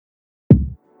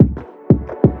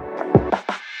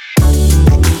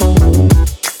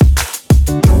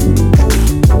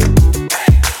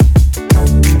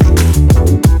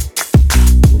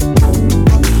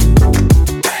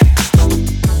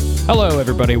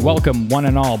welcome one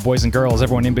and all, boys and girls,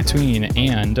 everyone in between,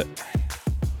 and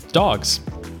dogs.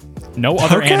 No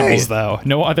other animals, though.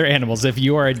 No other animals. If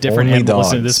you are a different Only animal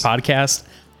listening to dogs. this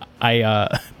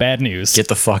podcast, bad news. Get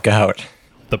the fuck out.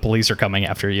 The police are coming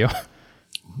after you.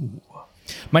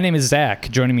 My name is Zach.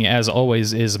 Joining me, as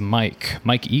always, is Mike.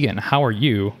 Mike Egan, how are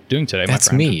you doing today, my That's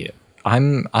friend? me.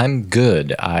 I'm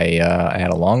good. I had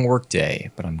a long work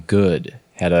day, but I'm good.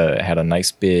 Had a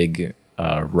nice big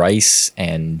rice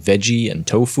and veggie and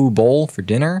tofu bowl for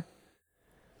dinner.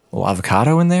 A little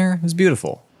avocado in there. It was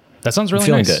beautiful. That sounds really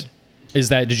feeling nice.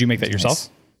 good. Did you make that yourself?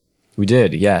 We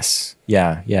did. Yes.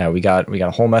 Yeah. We got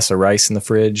a whole mess of rice in the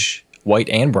fridge, white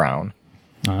and brown.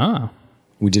 Ah.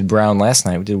 We did brown last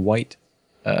night. We did white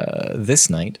this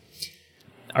night.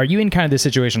 Are you in kind of the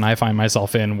situation I find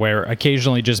myself in where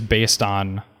occasionally just based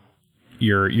on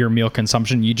your meal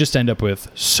consumption, you just end up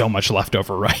with so much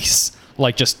leftover rice,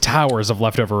 like just towers of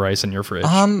leftover rice in your fridge?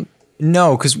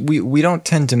 No, because we don't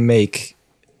tend to make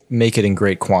it in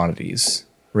great quantities.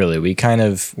 Really,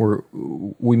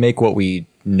 we make what we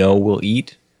know we'll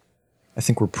eat. I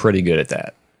think we're pretty good at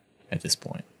that at this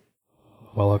point.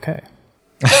 Well, okay.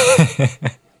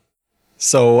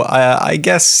 So I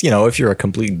guess, if you're a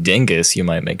complete dingus, you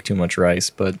might make too much rice,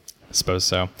 but I suppose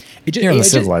so. you're in the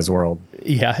civilized world.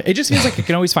 Yeah, it just feels like you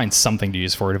can always find something to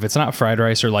use for it. If it's not fried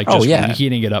rice or like Oh, just yeah.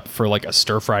 reheating it up for like a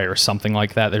stir fry or something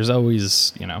like that, there's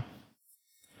always,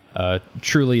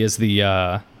 truly is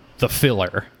the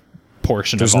filler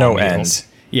portion There's of all no meals. end.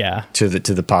 Yeah. To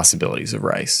the possibilities of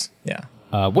rice. Yeah.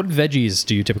 What veggies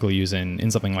do you typically use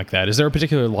in something like that? Is there a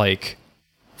particular like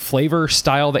flavor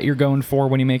style that you're going for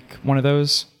when you make one of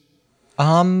those?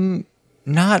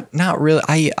 Not really.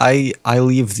 I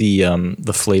leave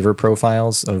the flavor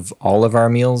profiles of all of our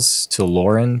meals to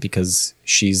Lauren because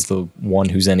she's the one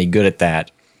who's any good at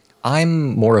that.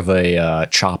 I'm more of a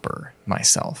chopper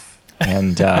myself,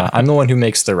 and I'm the one who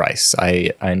makes the rice.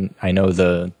 I know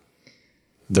the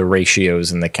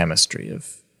ratios and the chemistry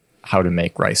of how to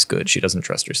make rice good. She doesn't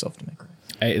trust herself to make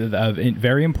rice.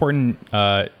 Very important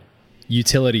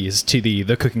utilities to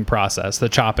the cooking process, the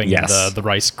chopping, Yes. and the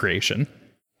rice creation.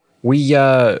 We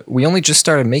only just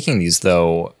started making these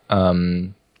though,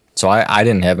 so I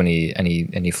didn't have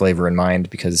any flavor in mind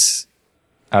because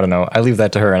I don't know. I leave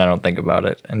that to her and I don't think about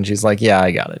it. And she's like, "Yeah,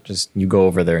 I got it. Just you go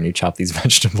over there and you chop these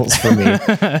vegetables for me."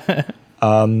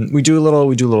 We do a little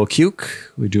cuke.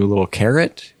 We do a little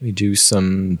carrot. We do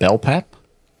some bell pep,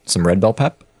 some red bell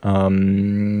pep.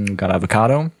 Got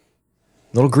avocado,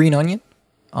 little green onion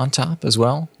on top as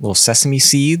well. Little sesame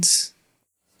seeds.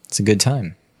 It's a good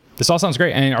time. This all sounds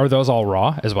great. And are those all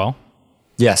raw as well?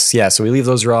 Yes, yeah. So we leave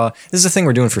those raw. This is a thing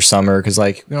we're doing for summer because,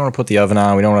 we don't want to put the oven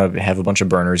on. We don't want to have a bunch of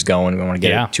burners going. We don't want to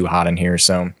get it too hot in here.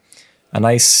 So, a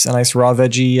nice raw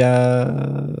veggie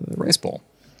rice bowl.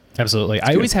 Absolutely.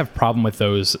 I always have a problem with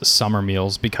those summer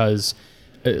meals because,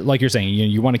 like you're saying,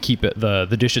 you want to keep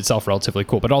the dish itself relatively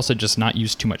cool, but also just not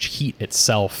use too much heat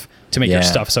itself to make your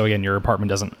stuff. So again, your apartment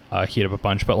doesn't heat up a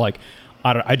bunch. But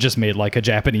I just made like a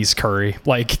Japanese curry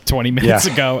like 20 minutes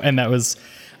ago, and that was.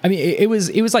 I mean, it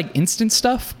was like instant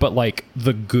stuff, but like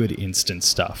the good instant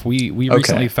stuff. We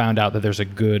recently found out that there's a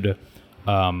good,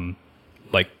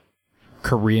 like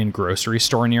Korean grocery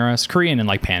store near us. Korean and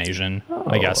like Pan Asian,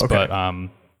 I guess, but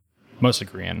mostly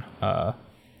Korean.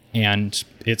 And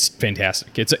it's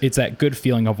fantastic. It's that good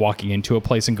feeling of walking into a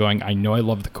place and going, I know I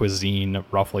love the cuisine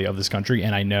roughly of this country,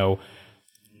 and I know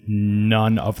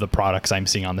none of the products I'm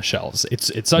seeing on the shelves.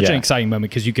 It's such an exciting moment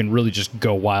because you can really just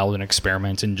go wild and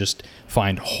experiment and just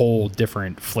find whole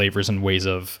different flavors and ways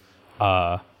of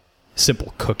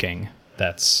simple cooking.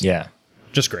 That's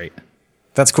just great.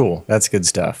 That's cool. That's good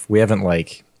stuff. We haven't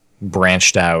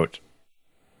branched out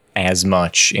as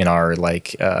much in our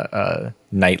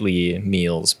nightly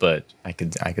meals, but I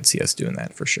could see us doing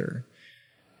that for sure.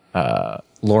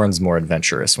 Lauren's more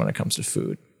adventurous when it comes to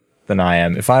food than I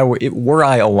am. If were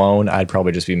I alone, I'd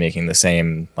probably just be making the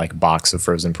same box of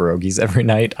frozen pierogies every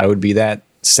night. I would be that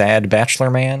sad bachelor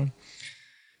man.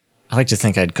 I like to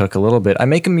think I'd cook a little bit. I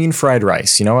make a mean fried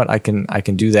rice. You know what? I can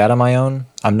do that on my own.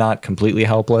 I'm not completely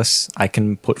helpless. I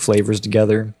can put flavors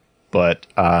together. But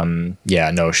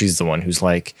no, she's the one who's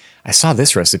like, I saw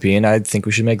this recipe and I think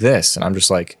we should make this. And I'm just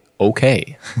like,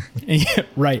 okay.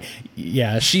 Right.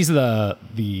 Yeah, she's the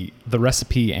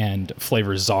recipe and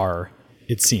flavor czar,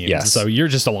 it seems. Yes. So you're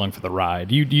just along for the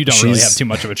ride. You don't really have too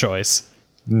much of a choice.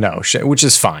 No, which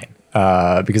is fine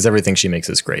because everything she makes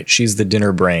is great. She's the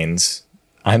dinner brains.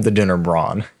 I'm the dinner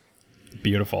brawn.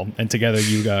 Beautiful. And together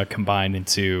you combine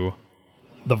into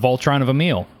the Voltron of a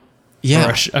meal. Yeah.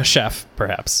 Or a chef,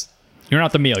 perhaps. You're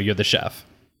not the meal, you're the chef.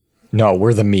 No,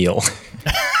 we're the meal.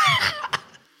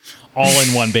 All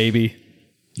in one, baby.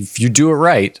 If you do it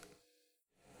right.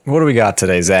 What do we got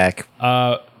today, Zach? We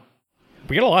got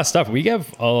a lot of stuff. We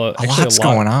have a lot's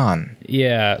going on.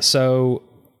 Yeah, so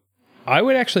I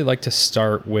would actually like to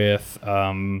start with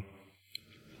the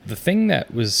thing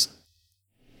that was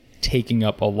taking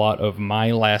up a lot of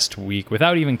my last week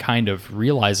without even kind of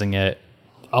realizing it.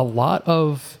 A lot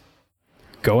of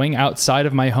going outside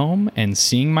of my home and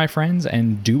seeing my friends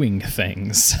and doing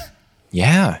things.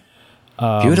 Yeah.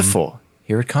 Beautiful.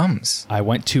 Here it comes. I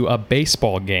went to a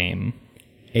baseball game,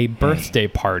 a birthday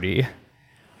party.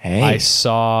 Hey. I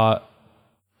saw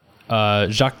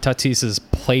Jacques Tatis's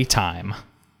Playtime.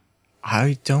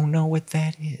 I don't know what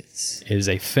that is. It is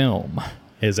a film.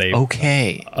 It is a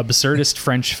absurdist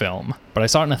French film, but I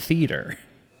saw it in a theater.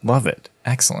 Love it.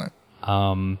 Excellent.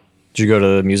 Did you go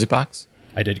to the Music Box?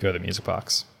 I did go to the Music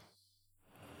Box.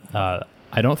 I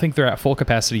don't think they're at full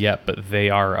capacity yet, but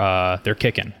they're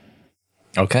kicking.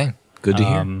 Okay, good to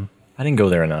hear. I didn't go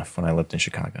there enough when I lived in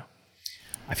Chicago.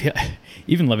 I feel,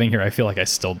 even living here, I feel like I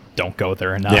still don't go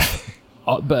there enough.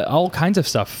 Yeah. But all kinds of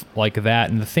stuff like that.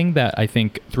 And the thing that I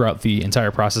think throughout the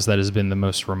entire process that has been the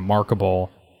most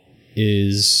remarkable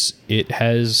is it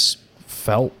has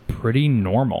felt pretty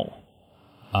normal.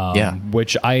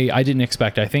 Which I didn't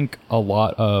expect. I think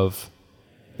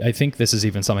this is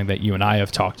even something that you and I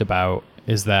have talked about,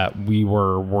 is that we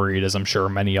were worried, as I'm sure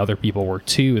many other people were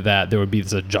too, that there would be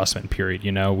this adjustment period.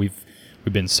 You know, we've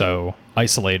been so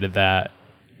isolated that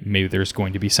maybe there's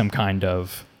going to be some kind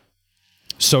of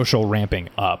social ramping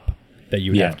up that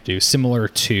you would have to do, similar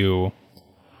to,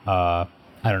 I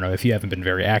don't know, if you haven't been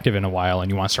very active in a while and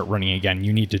you want to start running again,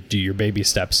 you need to do your baby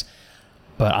steps.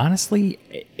 But honestly,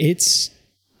 it's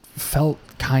felt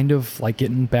kind of like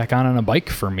getting back on a bike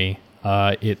for me.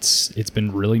 It's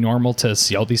been really normal to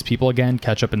see all these people again,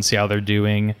 catch up and see how they're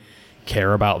doing,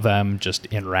 care about them, just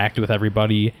interact with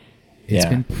everybody. It's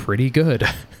been pretty good.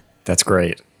 That's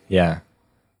great. Yeah.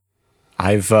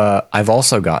 I've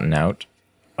also gotten out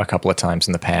a couple of times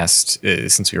in the past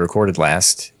since we recorded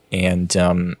last, and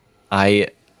I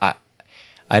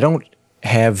don't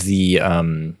have the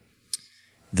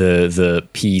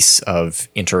piece of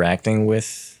interacting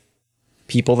with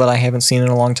people that I haven't seen in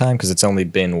a long time, because it's only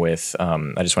been with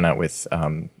I just went out with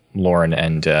Lauren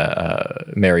and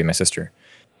Mary, my sister.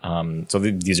 So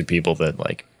these are people that,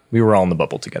 like, we were all in the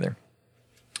bubble together.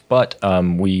 But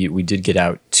we did get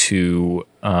out to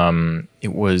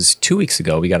it was 2 weeks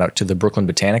ago. We got out to the Brooklyn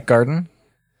Botanic Garden.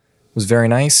 It was very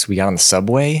nice. We got on the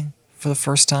subway for the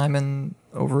first time in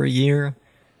over a year.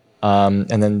 And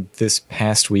then this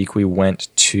past week we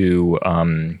went to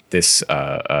this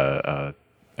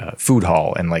food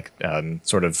hall, and like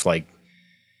sort of like,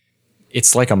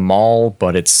 it's like a mall,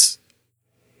 but it's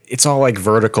all like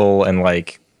vertical, and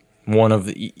like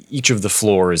each of the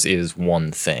floors is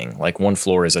one thing. Like one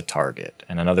floor is a Target,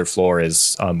 and another floor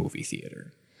is a movie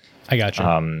theater. I got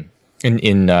you.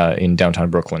 In downtown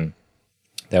Brooklyn,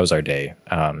 that was our day.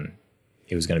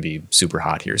 It was going to be super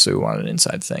hot here, so we wanted an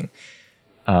inside thing.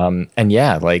 And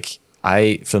yeah, like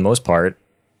for the most part,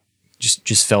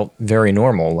 just felt very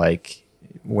normal. Like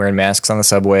wearing masks on the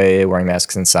subway, wearing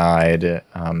masks inside,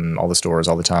 all the stores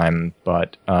all the time.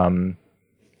 But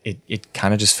it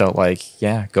kind of just felt like,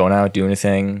 going out, doing a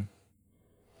thing,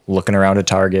 looking around at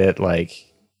Target.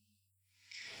 Like,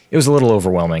 it was a little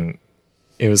overwhelming.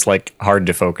 It was like hard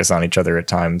to focus on each other at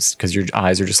times, because your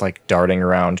eyes are just like darting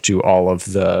around to all of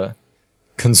the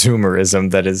consumerism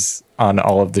that is on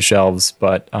all of the shelves.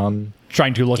 But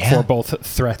trying to look for both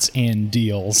threats and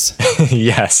deals.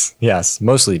 Yes,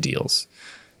 mostly deals.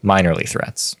 Minorly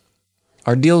threats.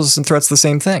 Are deals and threats the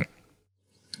same thing?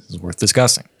 This is worth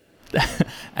discussing.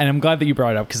 And I'm glad that you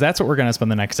brought it up, because that's what we're going to spend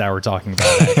the next hour talking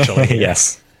about, actually.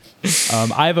 Yes.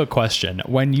 I have a question.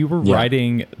 When you were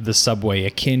riding the subway,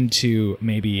 akin to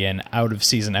maybe an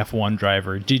out-of-season F1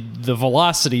 driver, did the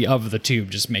velocity of the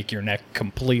tube just make your neck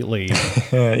completely just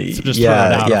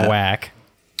thrown out of whack?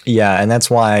 Yeah, and that's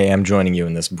why I am joining you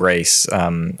in this brace.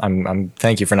 I'm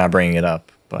thank you for not bringing it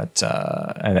up, but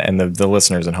and the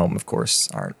listeners at home, of course,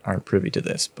 aren't privy to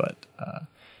this, but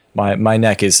my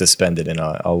neck is suspended in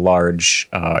a large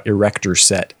erector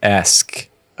set-esque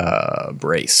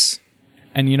brace.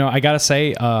 And I gotta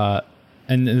say,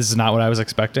 and this is not what I was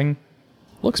expecting,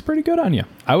 looks pretty good on you.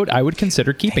 I would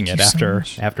consider keeping it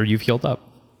after you've healed up.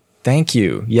 Thank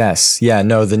you. Yes. Yeah.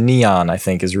 No, the neon, I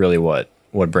think, is really what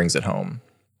brings it home.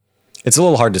 It's a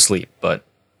little hard to sleep, but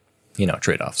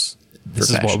trade-offs. This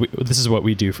is what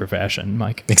we do for fashion,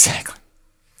 Mike. Exactly.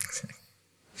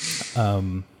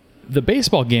 The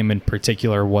baseball game in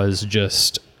particular was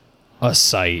just a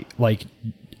sight. Like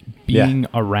being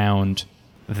around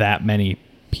that many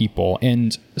people.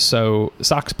 And so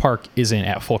Sox Park isn't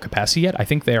at full capacity yet. I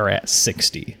think they are at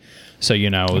 60. So,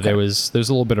 there's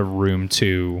a little bit of room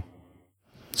to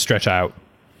stretch out,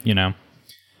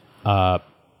 Yeah,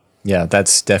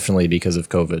 that's definitely because of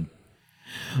COVID.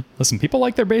 Listen, people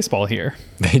like their baseball here.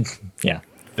 Yeah.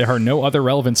 There are no other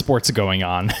relevant sports going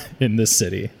on in this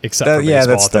city except for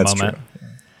baseball at the moment.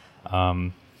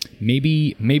 True.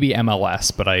 Maybe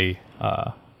MLS, but I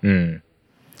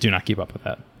do not keep up with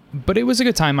that. But it was a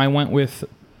good time. I went with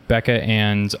Becca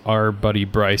and our buddy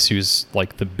Bryce, who's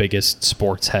like the biggest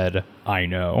sports head I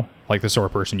know. Like the sort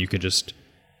of person you could just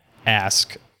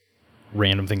ask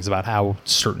random things about how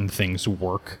certain things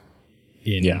work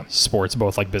in sports,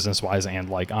 both like business wise and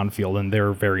like on field, and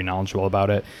they're very knowledgeable about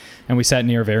it. And we sat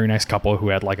near a very nice couple who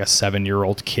had like a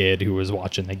 7-year-old kid who was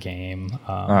watching the game.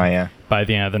 By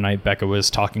the end of the night, Becca was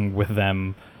talking with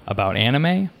them about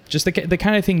anime, just the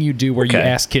kind of thing you do where you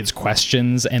ask kids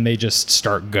questions and they just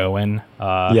start going.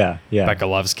 Becca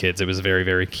loves kids. It was very,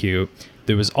 very cute.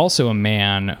 There was also a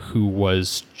man who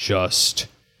was just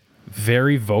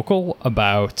very vocal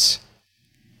about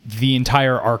the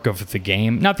entire arc of the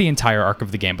game. Not the entire arc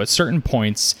of the game, but certain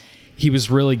points he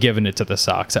was really giving it to the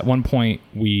Sox. At one point,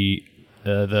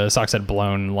 the Sox had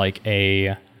blown like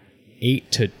a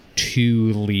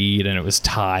 8-2 lead, and it was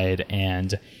tied,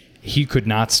 and he could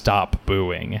not stop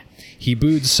booing. He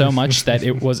booed so much that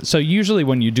it was... So usually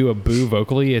when you do a boo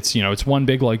vocally, it's, it's one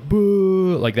big like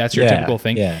boo, like that's your typical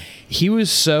thing. Yeah. He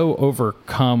was so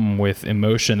overcome with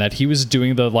emotion that he was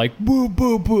doing the like boo,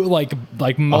 boo, boo, like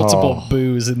multiple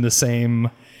boos in the same...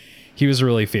 He was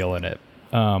really feeling it.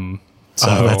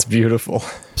 That's beautiful.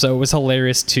 So it was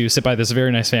hilarious to sit by this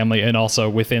very nice family and also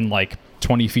within like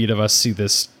 20 feet of us see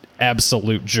this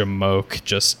absolute jamoke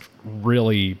just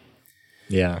really...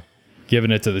 Yeah.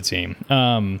 Giving it to the team.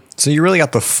 So you really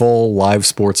got the full live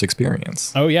sports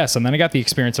experience. Oh, yes. And then I got the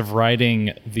experience of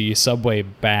riding the subway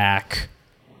back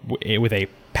with a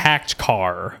packed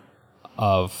car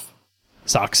of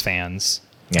Sox fans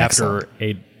after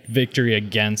a victory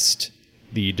against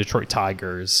the Detroit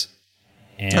Tigers.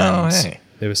 And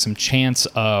there was some chants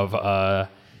of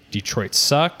Detroit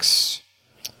sucks.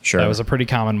 Sure. That was a pretty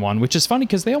common one, which is funny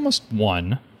because they almost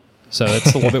won. So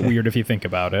it's a little bit weird if you think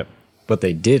about it. But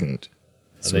they didn't.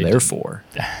 So therefore.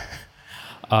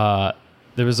 There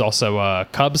was also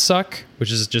Cubs suck,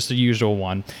 which is just a usual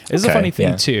one. It's a funny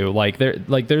thing too. Like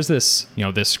there's this,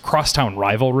 this crosstown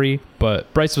rivalry,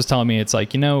 but Bryce was telling me it's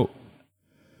like, the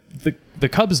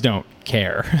Cubs don't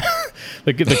care.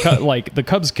 the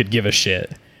Cubs could give a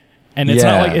shit. And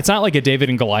it's not like a David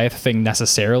and Goliath thing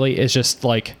necessarily. It's just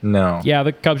like,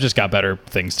 the Cubs just got better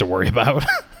things to worry about.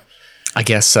 I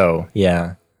guess so.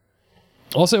 Yeah.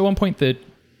 Also, at one point, the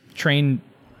train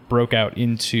broke out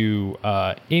into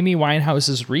Amy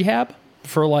Winehouse's rehab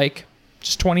for like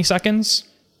just 20 seconds.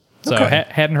 So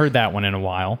hadn't heard that one in a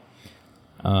while.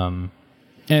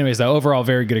 Anyways, the overall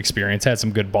very good experience. Had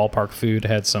some good ballpark food.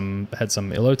 Had some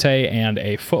elote and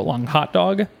a foot-long hot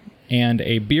dog and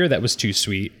a beer that was too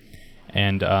sweet.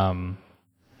 And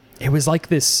it was like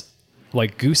this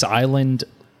like Goose Island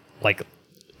like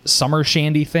summer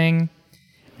shandy thing.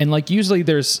 And like usually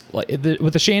there's like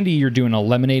with the shandy you're doing a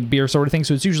lemonade beer sort of thing,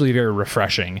 so it's usually very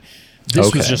refreshing.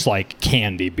 This was just like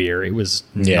candy beer. It was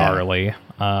gnarly.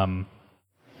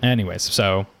 Anyways,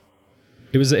 so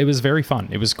it was very fun.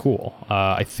 It was cool.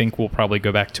 I think we'll probably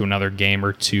go back to another game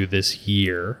or two this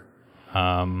year,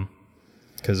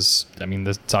 because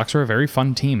the Sox are a very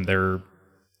fun team. They're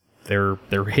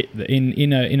hit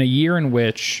in a year in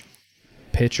which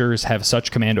pitchers have such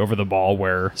command over the ball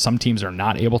where some teams are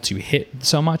not able to hit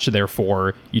so much,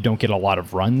 therefore you don't get a lot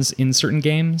of runs in certain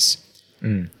games.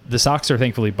 The Sox are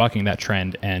thankfully bucking that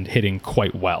trend and hitting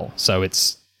quite well. So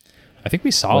I think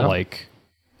we saw I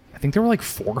think there were like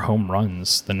 4 home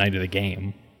runs the night of the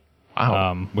game.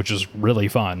 Wow. Which was really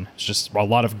fun. It's just a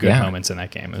lot of good moments in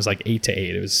that game. It was like 8-8.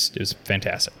 It was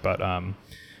fantastic. But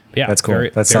that's cool.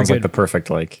 That sounds like the perfect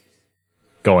like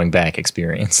going back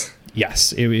experience.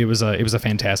 Yes, it was a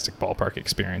fantastic ballpark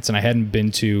experience, and I hadn't been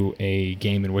to a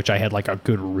game in which I had like a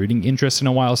good rooting interest in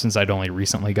a while since I'd only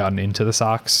recently gotten into the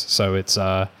Sox. So it's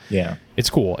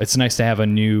cool. It's nice to have a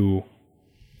new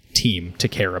team to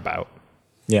care about.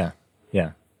 Yeah,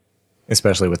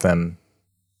 especially with them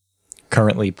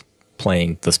currently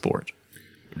playing the sport,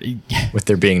 with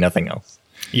there being nothing else.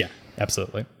 Yeah,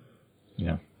 absolutely.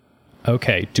 Yeah.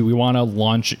 Okay, do we want to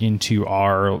launch into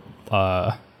our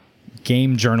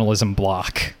game journalism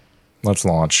block? Let's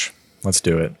launch. Let's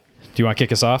do it. Do you want to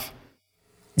kick us off?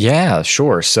 Yeah,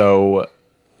 sure. So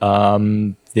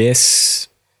this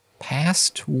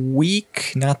past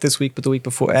week, not this week, but the week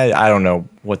before. I don't know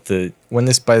by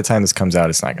the time this comes out,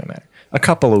 it's not going to matter. A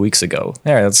couple of weeks ago.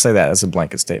 All right, let's say that as a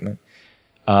blanket statement.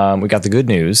 We got the good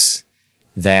news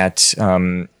that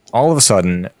all of a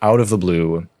sudden, out of the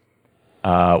blue,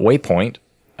 Waypoint,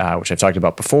 which I've talked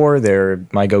about before, they're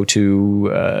my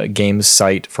go-to games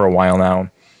site for a while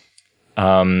now,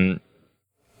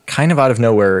 kind of out of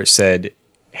nowhere said,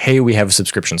 hey, we have a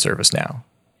subscription service now.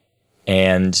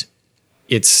 And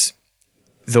it's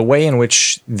the way in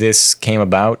which this came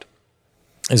about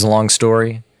is a long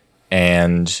story,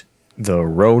 and the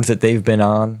road that they've been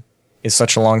on is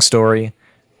such a long story,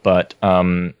 but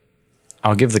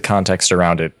I'll give the context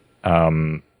around it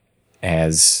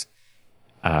as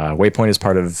Waypoint is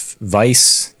part of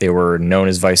Vice. They were known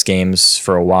as Vice Games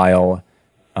for a while.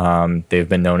 They've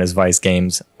been known as Vice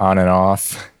Games on and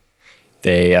off.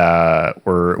 They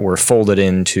were folded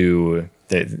into...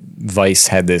 Vice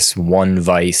had this one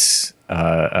Vice,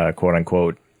 quote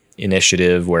unquote,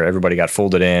 initiative where everybody got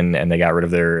folded in and they got rid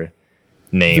of their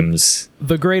names.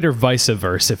 The greater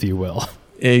Vice-averse, if you will.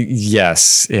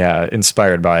 Yes. Yeah.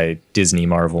 Inspired by Disney,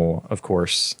 Marvel, of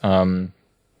course. No,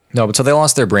 but so they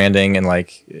lost their branding and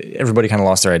like everybody kind of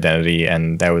lost their identity,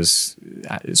 and that was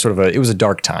sort of it was a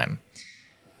dark time.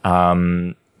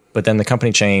 But then the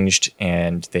company changed,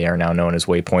 and they are now known as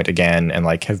Waypoint again, and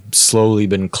like have slowly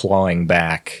been clawing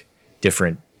back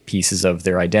different pieces of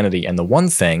their identity. And the one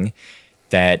thing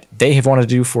that they have wanted to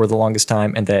do for the longest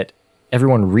time, and that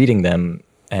everyone reading them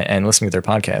and listening to their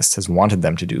podcasts has wanted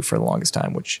them to do for the longest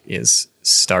time, which is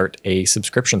start a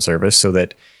subscription service so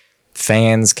that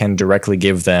fans can directly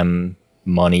give them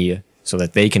money so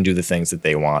that they can do the things that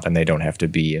they want, and they don't have to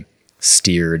be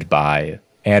steered by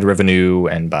ad revenue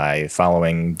and by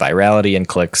following virality and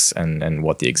clicks and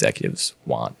what the executives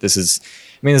want. This is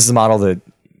a model that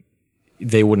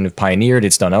they wouldn't have pioneered.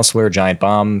 It's done elsewhere. Giant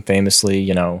Bomb famously,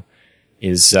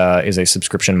 is a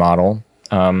subscription model.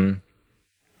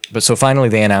 But so finally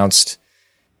they announced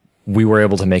we were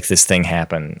able to make this thing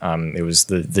happen. It was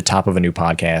the top of a new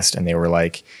podcast, and they were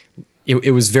like,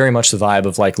 it was very much the vibe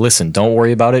of like, listen, don't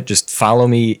worry about it. Just follow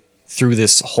me through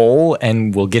this hole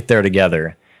and we'll get there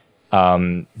together.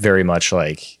 Very much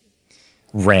like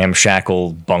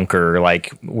ramshackle bunker.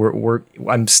 Like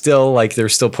I'm still like, they're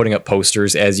still putting up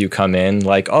posters as you come in,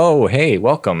 like, oh, hey,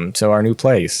 welcome to our new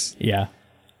place. Yeah.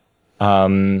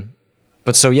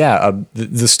 But so, yeah,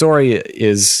 the story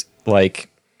is like,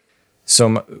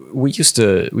 so we used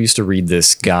to read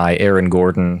this guy, Aaron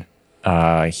Gordon.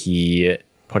 He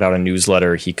put out a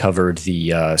newsletter. He covered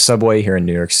the subway here in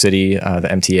New York City, the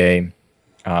MTA.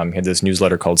 He had this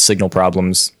newsletter called Signal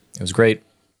Problems. It was great.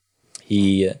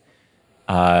 He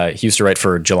used to write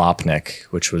for Jalopnik,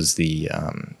 which was the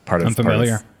part of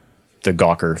the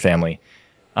Gawker family.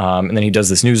 And then he does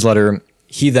this newsletter.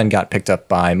 He then got picked up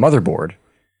by Motherboard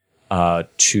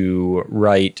to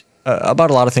write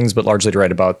about a lot of things, but largely to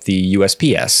write about the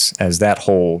USPS, as that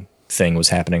whole thing was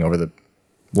happening over the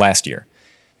last year.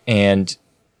 And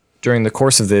during the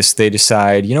course of this, they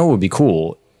decide, what would be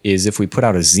cool is if we put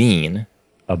out a zine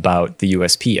about the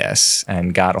USPS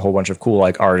and got a whole bunch of cool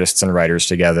like artists and writers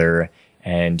together,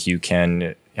 and you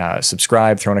can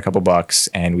subscribe, throw in a couple bucks,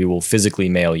 and we will physically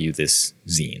mail you this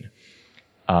zine.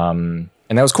 And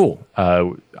that was cool.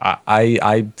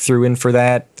 I threw in for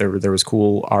that. There was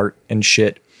cool art and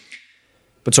shit.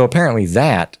 But so apparently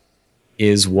that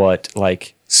is what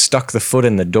like stuck the foot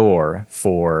in the door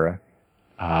for,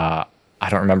 I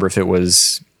don't remember if it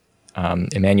was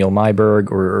Emmanuel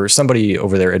Myberg or somebody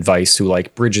over there at Vice who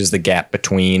like bridges the gap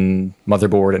between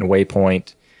Motherboard and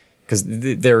Waypoint, because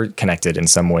they're connected in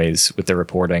some ways with their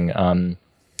reporting.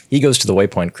 He goes to the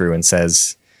Waypoint crew and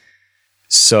says,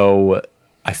 so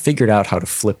I figured out how to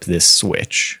flip this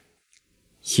switch.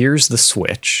 Here's the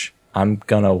switch. I'm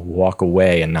going to walk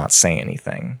away and not say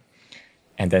anything.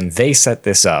 And then they set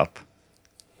this up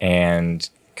and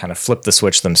kind of flip the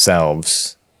switch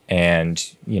themselves. And,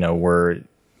 were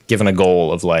given a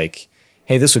goal of like,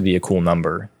 hey, this would be a cool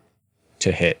number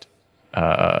to hit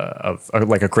of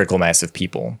like a critical mass of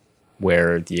people,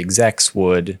 where the execs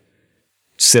would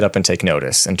sit up and take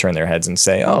notice and turn their heads and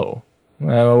say, oh,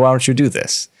 well, why don't you do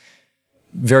this?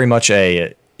 Very much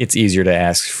it's easier to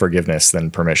ask forgiveness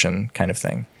than permission kind of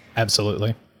thing.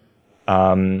 Absolutely.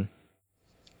 And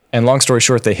long story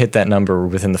short, they hit that number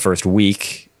within the first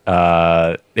week.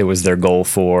 It was their goal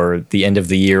for the end of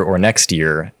the year or next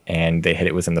year, and they hit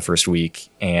it within the first week.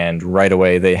 And right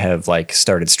away, they have like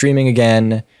started streaming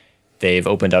again. They've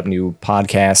opened up new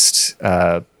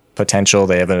podcast potential.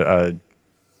 They have a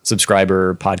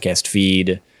subscriber podcast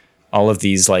feed. All of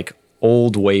these like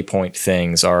old Waypoint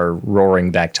things are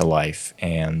roaring back to life,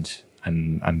 and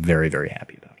I'm very, very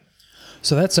happy about it.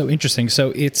 So that's so interesting.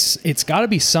 So it's got to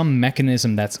be some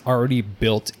mechanism that's already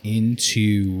built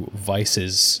into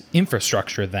Vice's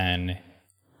infrastructure then,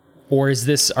 or is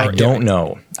this? I don't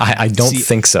know. I don't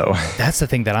think so. That's the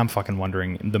thing that I'm fucking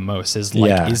wondering the most is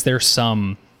like, is there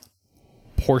some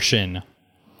portion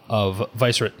of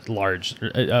Vice writ large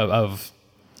of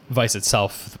Vice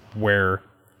itself where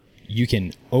you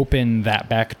can open that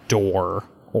back door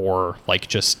or like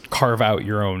just carve out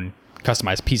your own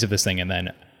customized piece of this thing and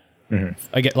then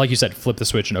again, like you said, flip the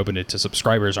switch and open it to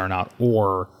subscribers or not?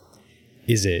 Or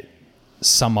is it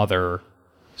some other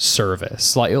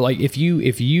service? Like if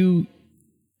you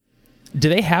do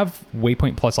they have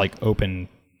Waypoint Plus like open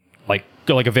like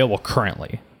available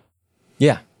currently?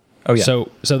 Yeah. Oh yeah. So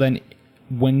then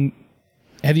when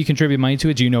have you contributed money to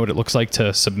it? Do you know what it looks like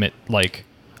to submit like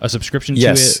a subscription to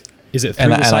it? Is it through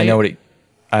the site? And I know what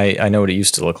I know what it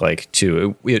used to look like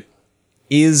too. It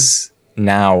is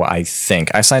now, I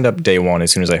think. I signed up day one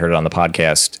as soon as I heard it on the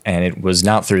podcast, and it was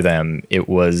not through them. It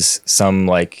was some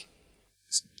like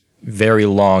very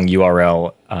long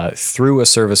URL through a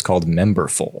service called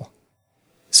Memberful.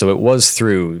 So it was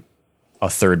through a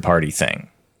third party thing.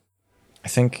 I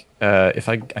think I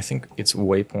think it's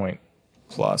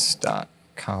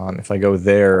waypointplus.com. If I go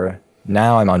there,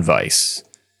 now I'm on Vice.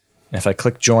 And if I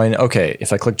click join,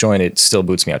 it still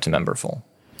boots me out to Memberful.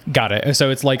 Got it. So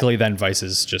it's likely then Vice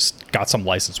has just got some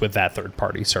license with that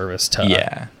third-party service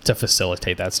to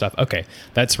facilitate that stuff. Okay,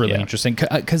 that's really interesting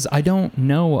because I don't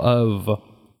know of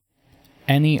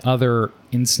any other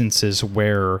instances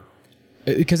where,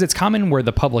 because it's common where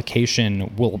the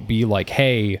publication will be like,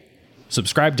 hey,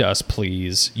 subscribe to us,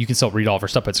 please. You can still read all of our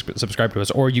stuff, but subscribe to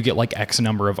us, or you get like X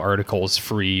number of articles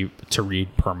free to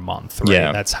read per month. Right?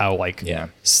 Yeah, that's how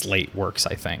Slate works,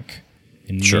 I think.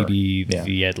 And maybe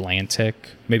The Atlantic.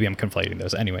 Maybe I'm conflating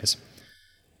those. Anyways.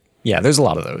 Yeah, there's a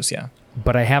lot of those, yeah.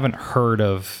 But I haven't heard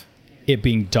of it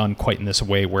being done quite in this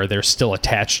way where they're still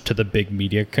attached to the big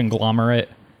media conglomerate.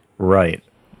 Right.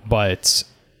 But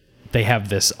they have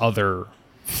this other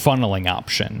funneling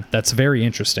option. That's very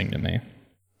interesting to me.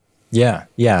 Yeah,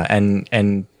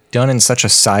 and done in such a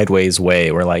sideways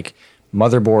way where like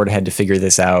Motherboard had to figure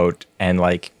this out, and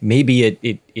like maybe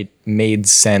it made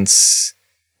sense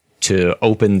to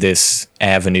open this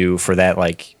avenue for that,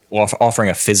 like offering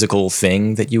a physical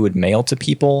thing that you would mail to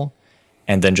people,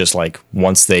 and then just like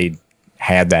once they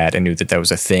had that and knew that that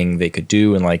was a thing they could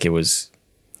do, and like it was,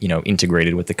 you know,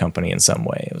 integrated with the company in some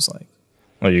way, it was like,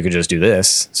 well, you could just do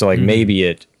this. So like maybe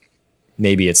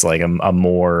it's like a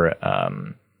more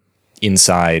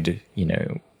inside, you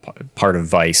know, part of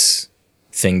Vice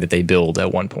thing that they build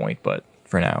at one point, but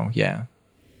for now,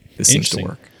 this seems to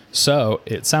work. So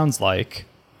it sounds like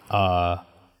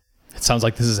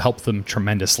this has helped them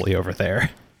tremendously over there.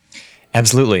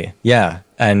 Absolutely. Yeah.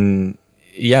 And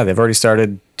they've already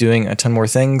started doing a ton more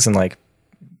things and like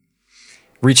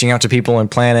reaching out to people and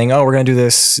planning, we're going to do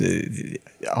this,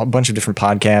 a bunch of different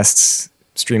podcasts,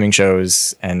 streaming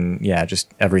shows, and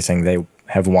just everything they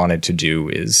have wanted to do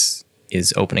is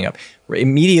opening up.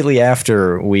 Immediately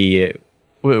after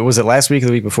was it last week or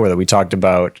the week before that we talked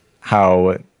about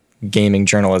how gaming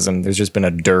journalism, there's just been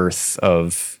a dearth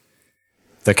of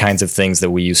the kinds of things that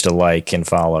we used to like and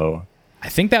follow. I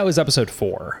think that was episode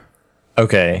 4.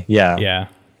 Okay. Yeah.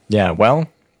 Well,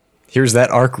 here's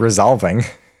that arc resolving.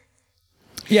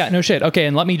 Yeah, no shit. Okay,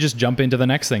 and let me just jump into the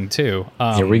next thing too.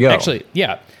 Here we go. Actually,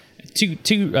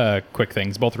 two quick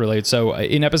things, both related. So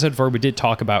in episode 4, we did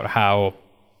talk about how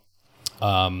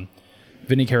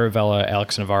Vinny Caravella,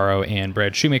 Alex Navarro, and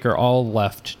Brad Shoemaker all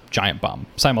left Giant Bomb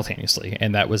simultaneously,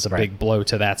 and that was a big blow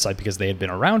to that side because they had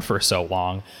been around for so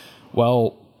long.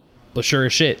 Well, sure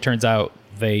as shit, turns out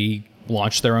they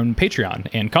launched their own Patreon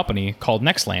and company called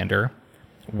Nextlander,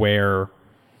 where,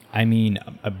 I mean,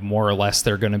 more or less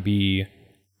they're going to be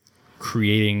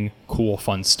creating cool,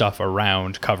 fun stuff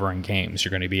around covering games. You're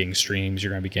going to be getting streams,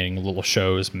 you're going to be getting little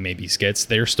shows, maybe skits.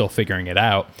 They're still figuring it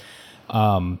out.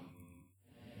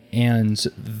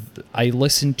 And I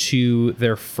listened to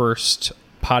their first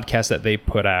podcast that they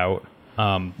put out.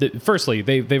 Firstly,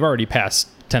 they've already passed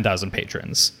 10,000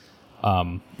 patrons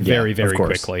very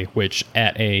quickly, which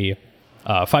at a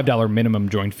 $5 minimum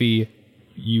join fee,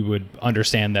 you would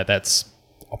understand that that's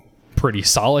pretty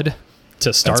solid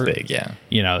to start. That's big, yeah.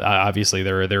 You know, obviously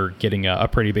they're getting a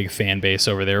pretty big fan base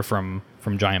over there from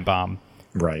Giant Bomb.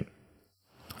 Right.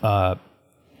 And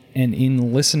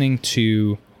in listening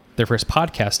to their first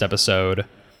podcast episode,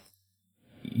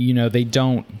 you know, they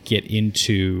don't get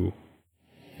into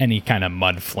any kind of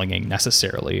mud flinging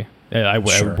necessarily. I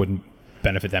wouldn't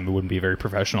benefit them. It wouldn't be very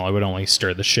professional. I would only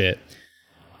stir the shit.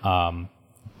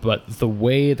 But the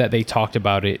way that they talked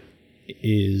about it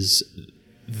is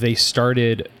they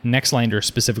started Nextlander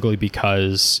specifically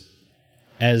because,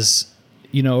 as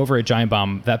you know, over at Giant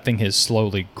Bomb, that thing has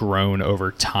slowly grown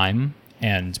over time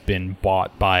and been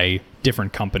bought by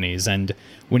different companies. And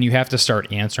when you have to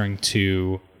start answering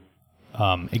to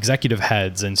executive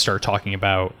heads and start talking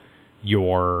about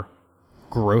your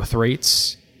growth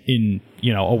rates in,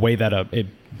 you know, a way that a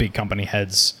big company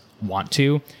heads want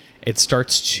to, it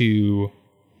starts to,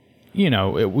 you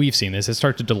know, we've seen this, it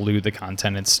starts to dilute the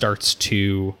content. It starts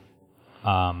to,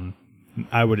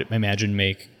 I would imagine,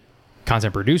 make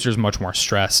content producers much more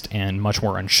stressed and much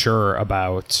more unsure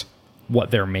about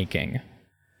what they're making.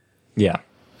 Yeah.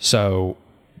 So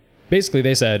basically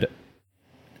they said,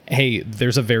 hey,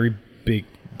 there's a very big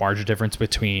margin difference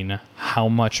between how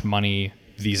much money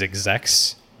these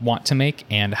execs want to make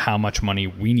and how much money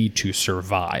we need to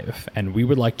survive. And we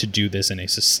would like to do this in a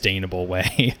sustainable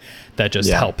way that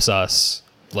just helps us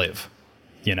live,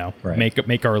 you know,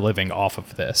 make our living off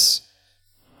of this.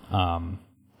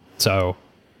 So,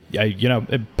 yeah, you know,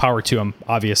 power to them,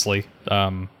 obviously.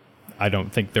 I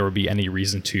don't think there would be any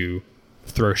reason to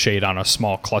throw shade on a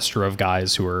small cluster of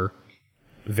guys who are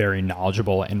very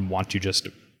knowledgeable and want to just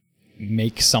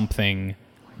make something,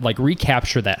 like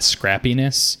recapture that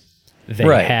scrappiness they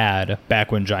had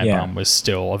back when Giant Bomb was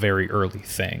still a very early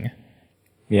thing.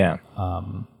 Yeah.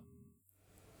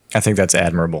 I think that's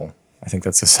admirable. I think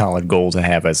that's a solid goal to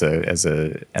have as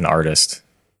an artist.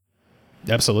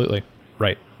 Absolutely.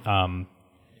 Right. And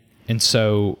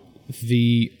so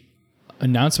the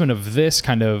announcement of this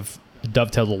kind of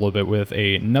dovetailed a little bit with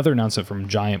another announcement from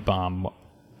Giant Bomb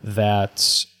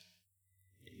that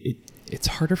it's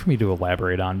harder for me to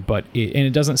elaborate on, but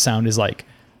it doesn't sound as like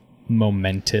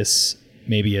momentous,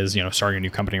 maybe as, you know, starting a new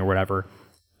company or whatever.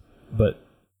 But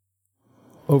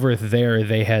over there,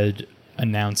 they had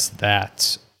announced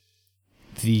that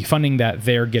the funding that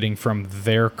they're getting from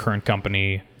their current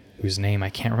company, whose name I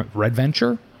can't remember, Red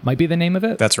Venture might be the name of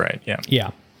it. That's right. Yeah.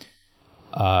 Yeah.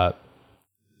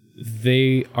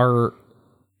 They are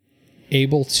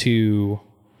able to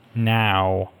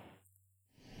now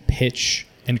pitch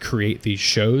and create these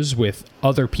shows with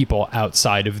other people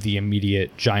outside of the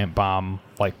immediate Giant Bomb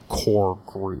like core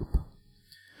group.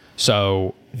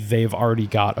 So they've already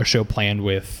got a show planned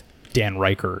with Dan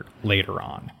Reichert later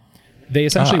on. They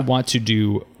essentially want to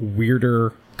do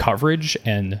weirder coverage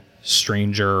and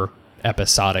stranger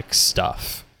episodic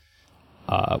stuff.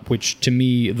 Which to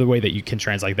me, the way that you can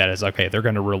translate that is, okay, they're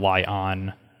going to rely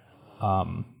on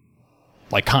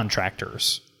like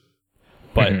contractors.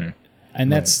 But and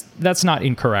that's not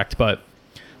incorrect, but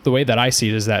the way that I see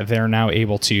it is that they're now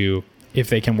able to, if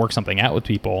they can work something out with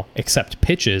people, accept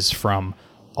pitches from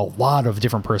a lot of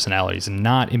different personalities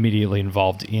not immediately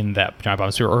involved in that Giant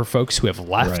Bomb sphere, or folks who have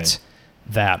left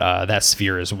that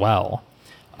sphere as well.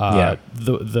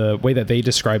 The way that they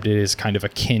described it is kind of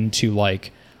akin to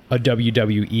like a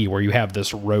WWE, where you have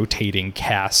this rotating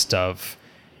cast of,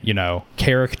 you know,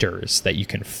 characters that you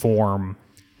can form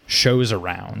shows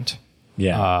around.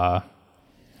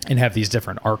 And have these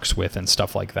different arcs with and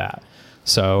stuff like that.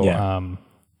 So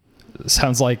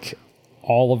sounds like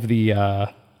all of the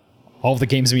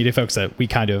games media folks that we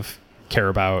kind of care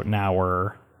about now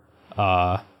are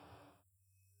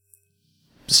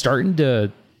starting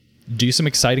to do some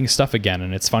exciting stuff again.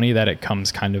 And it's funny that it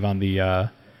comes kind of on the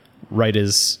right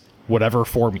as whatever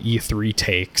form E3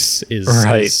 takes is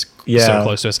so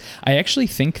close to us. I actually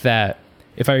think that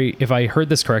if I heard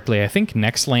this correctly, I think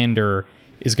Nextlander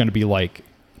is going to be like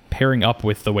pairing up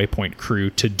with the Waypoint crew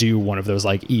to do one of those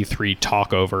like E3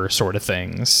 talkover sort of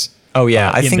things. Oh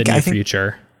yeah, in the near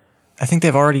future. I think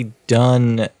they've already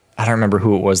done. I don't remember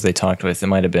who it was they talked with. It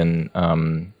might have been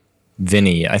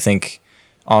Vinny. I think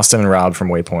Austin and Rob from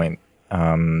Waypoint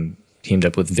teamed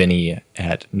up with Vinny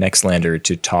at Nextlander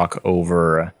to talk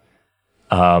over.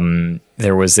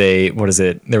 There was a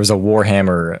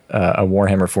Warhammer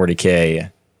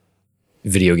 40K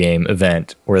video game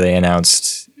event where they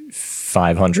announced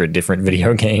 500 different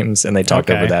video games, and they talked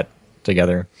over that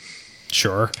together.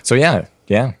 Sure. So yeah,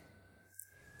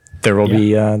 there will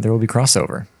be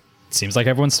crossover. Seems like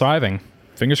everyone's thriving.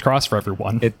 Fingers crossed for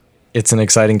everyone. It's an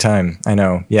exciting time. I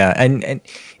know. Yeah, and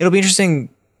it'll be interesting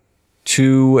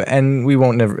to, and we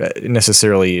won't never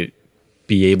necessarily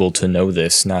be able to know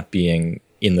this, not being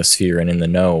in the sphere and in the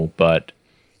know, but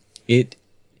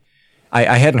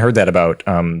I hadn't heard that about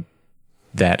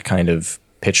that kind of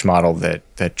pitch model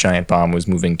that Giant Bomb was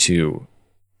moving to.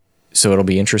 So it'll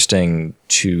be interesting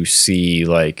to see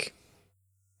like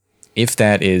if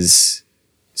that is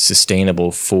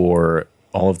sustainable for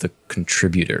all of the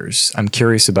contributors. I'm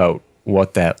curious about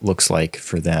what that looks like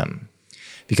for them.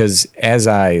 because as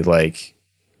I like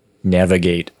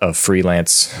navigate a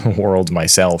freelance world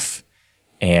myself,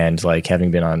 and like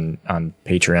having been on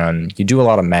Patreon, you do a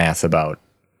lot of math about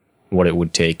what it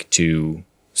would take to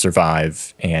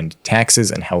survive, and taxes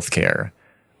and healthcare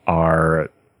are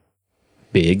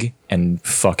big and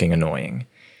fucking annoying.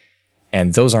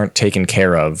 And those aren't taken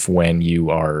care of when you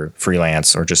are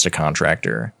freelance or just a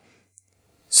contractor.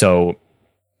 So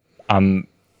I'm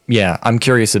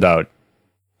curious about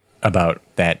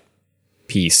that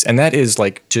piece. And that is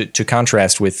like to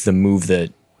contrast with the move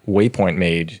that Waypoint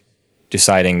made,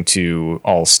 deciding to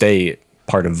all stay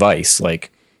part of Vice.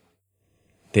 Like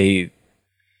they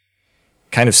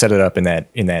kind of set it up in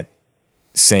that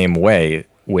same way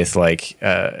with like,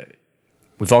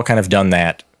 we've all kind of done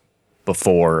that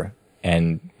before,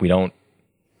 and we don't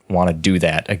want to do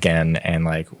that again. And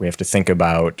like, we have to think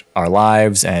about our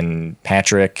lives, and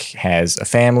Patrick has a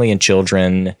family and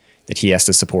children that he has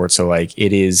to support. So like,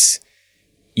 it is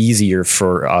easier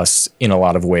for us in a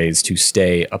lot of ways to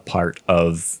stay a part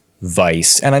of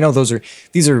Vice. And I know these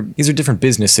are different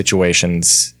business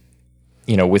situations,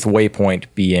 you know, with Waypoint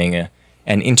being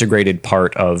an integrated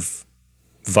part of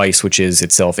Vice, which is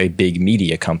itself a big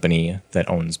media company that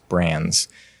owns brands.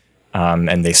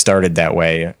 And they started that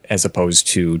way, as opposed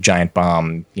to Giant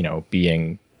Bomb, you know,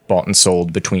 being bought and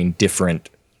sold between different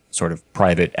sort of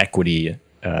private equity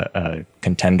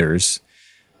contenders.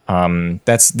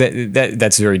 That's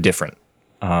very different.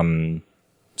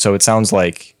 So it sounds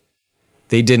like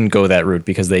they didn't go that route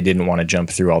because they didn't want to jump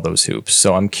through all those hoops.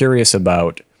 So I'm curious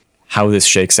about how this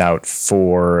shakes out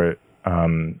for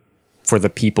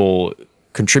the people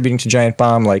contributing to Giant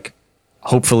Bomb. Like,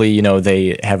 hopefully, you know,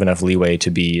 they have enough leeway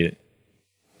to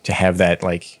have that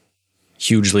like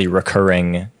hugely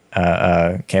recurring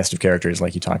cast of characters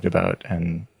like you talked about,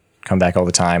 and come back all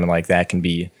the time, and like that can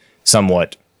be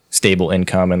somewhat stable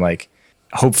income. And like,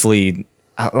 hopefully,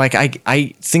 like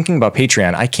I thinking about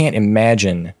Patreon, I can't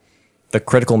imagine the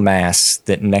critical mass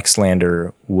that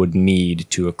Nextlander would need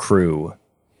to accrue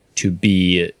to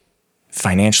be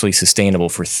financially sustainable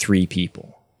for 3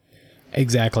 people.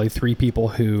 Exactly. 3 people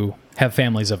who have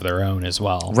families of their own as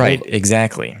well. Right.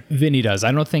 Exactly. Vinny does.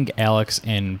 I don't think Alex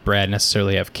and Brad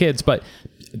necessarily have kids, but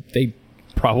they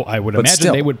probably, I would imagine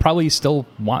still, they would probably still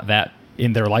want that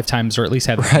in their lifetimes, or at least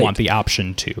want the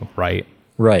option to, right?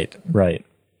 Right.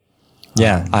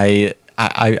 Yeah.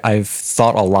 I've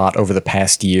thought a lot over the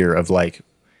past year of like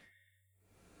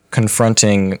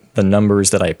confronting the numbers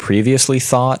that I previously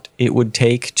thought it would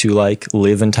take to like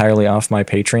live entirely off my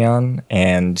Patreon,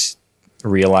 and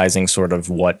realizing sort of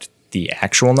what the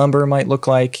actual number might look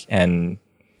like, and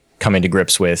coming to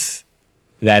grips with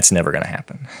that's never going to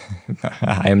happen.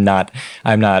 I'm not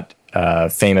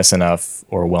famous enough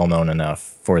or well-known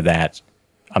enough for that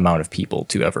amount of people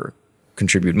to ever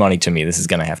contribute money to me. This is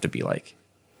going to have to be like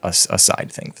a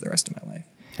side thing for the rest of my life.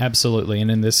 Absolutely.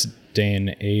 And in this day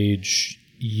and age,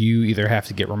 you either have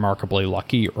to get remarkably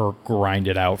lucky or grind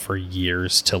it out for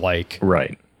years to like,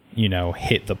 right, you know,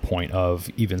 hit the point of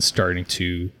even starting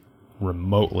to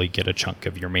remotely get a chunk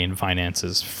of your main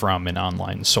finances from an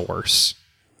online source.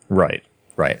 Right.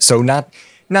 So not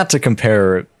to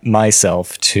compare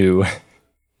myself to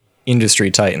industry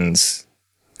titans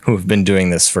who have been doing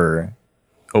this for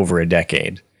over a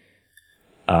decade.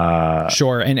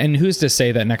 Sure. And who's to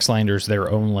say that Nextlander's their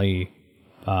only,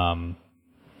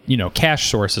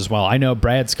 cash source as well? I know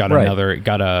Brad's got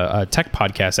a tech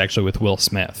podcast actually with Will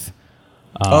Smith.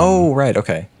 Right.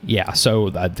 Okay. Yeah. So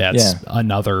that's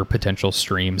another potential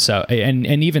stream. So,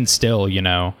 and even still, you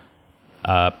know,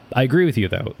 I agree with you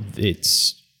though.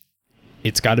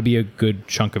 It's got to be a good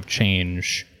chunk of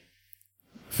change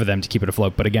for them to keep it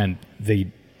afloat. But again,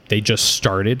 they just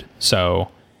started. So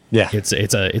yeah, it's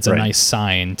a nice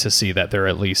sign to see that they're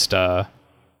at least,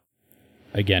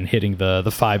 again, hitting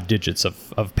the 5 digits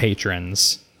of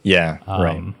patrons. Yeah.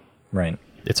 Right.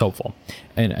 It's hopeful.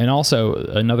 And also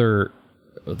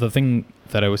the thing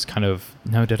that I was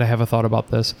did I have a thought about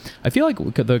this? I feel like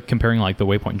the comparing like the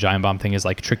Waypoint and Giant Bomb thing is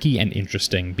like tricky and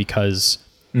interesting because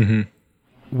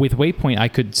with Waypoint, I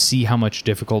could see how much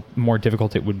more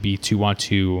difficult it would be to want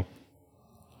to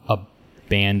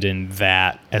abandon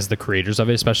that as the creators of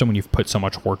it, especially when you've put so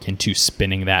much work into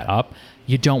spinning that up.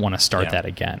 You don't want to start that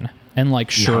again. And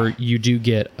like, sure, you do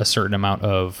get a certain amount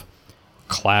of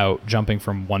clout jumping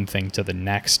from one thing to the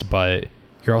next, but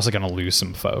you're also going to lose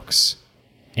some folks.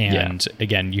 And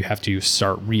again, you have to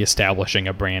start reestablishing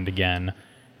a brand again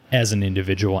as an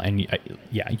individual. And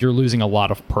you're losing a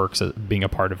lot of perks of being a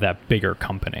part of that bigger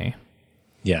company.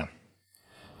 Yeah.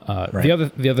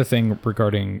 The other thing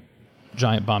regarding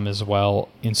Giant Bomb as well,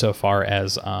 insofar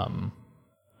as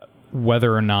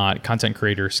whether or not content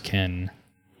creators can,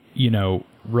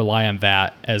 rely on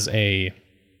that as a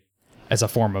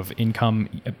form of income.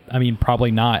 I mean,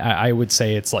 probably not. I would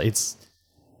say it's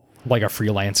like a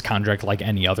freelance contract, like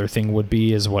any other thing would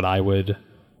be, is what I would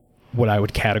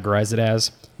categorize it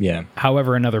as. Yeah.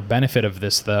 However, another benefit of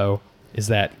this, though, is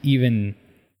that even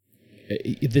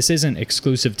this isn't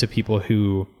exclusive to people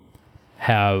who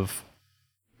have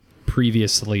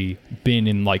previously been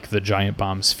in like the Giant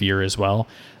Bomb sphere as well.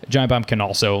 Giant Bomb can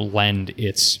also lend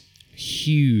its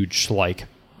huge like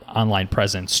online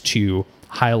presence to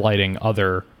highlighting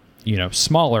other,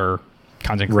 smaller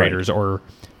content creators or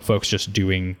folks just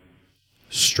doing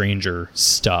stranger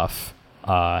stuff,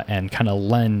 and kind of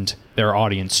lend their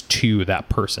audience to that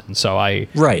person. So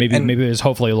maybe there's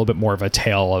hopefully a little bit more of a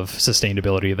tale of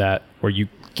sustainability that where you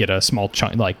get a small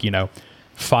chunk, like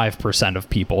 5% of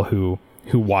people who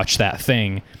watch that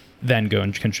thing then go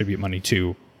and contribute money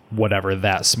to whatever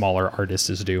that smaller artist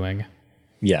is doing.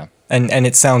 Yeah. And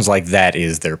it sounds like that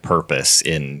is their purpose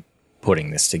in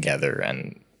putting this together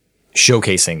and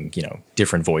showcasing,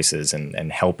 different voices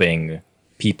and helping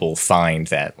people find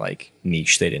that like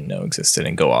niche they didn't know existed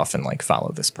and go off and like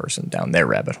follow this person down their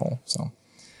rabbit hole. So,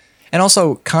 and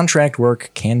also contract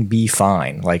work can be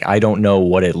fine. Like, I don't know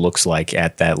what it looks like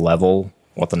at that level,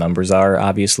 what the numbers are,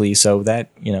 obviously. So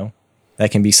that, that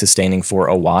can be sustaining for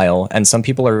a while. And some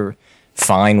people are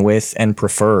fine with and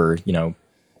prefer,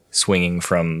 swinging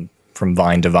from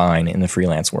vine to vine in the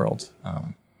freelance world.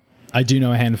 I do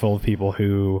know a handful of people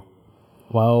who,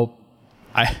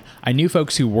 I knew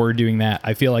folks who were doing that.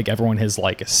 I feel like everyone has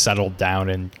like settled down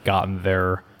and gotten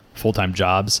their full-time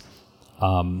jobs.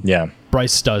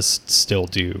 Bryce does still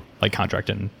do like contract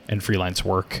and freelance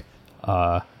work,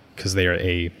 because they are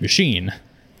a machine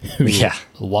who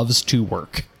loves to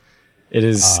work. It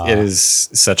is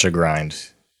such a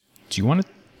grind. Do you want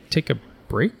to take a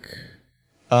break?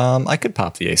 I could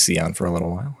pop the AC on for a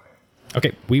little while.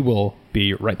 Okay, we will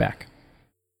be right back.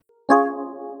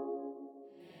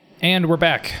 And we're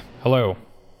back. Hello,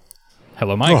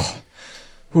 Mike.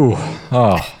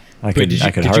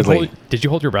 Did you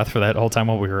hold your breath for that whole time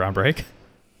while we were on break?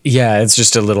 Yeah, it's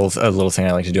just a little thing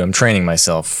I like to do. I'm training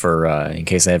myself for in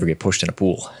case I ever get pushed in a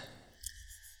pool.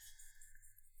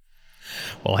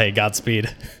 Well, hey,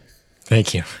 Godspeed.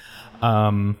 Thank you.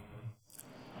 I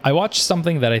watched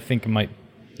something that I think might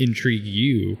intrigue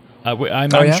you.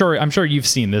 I'm sure you've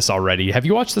seen this already. Have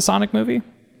you watched the Sonic movie?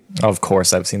 Of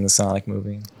course, I've seen the Sonic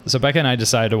movie. So Becca and I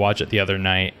decided to watch it the other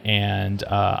night, and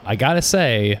I gotta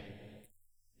say,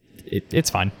 it's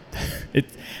fine.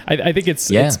 I think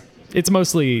it's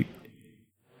mostly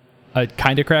a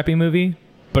kind of crappy movie,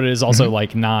 but it is also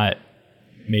like not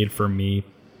made for me.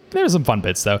 There's some fun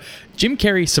bits though. Jim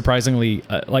Carrey, surprisingly,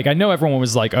 I know everyone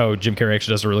was like, "Oh, Jim Carrey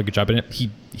actually does a really good job in it."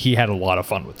 He had a lot of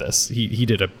fun with this. He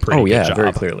did a pretty good job.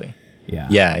 Very clearly. Yeah.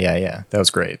 That was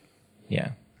great.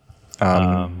 Yeah.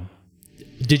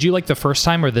 Did you like the first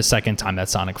time or the second time that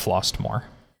Sonic flossed more?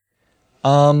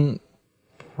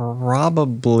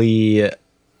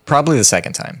 Probably the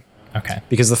second time. Okay.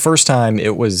 Because the first time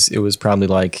it was probably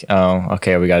like, oh,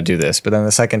 okay, we got to do this. But then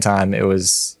the second time it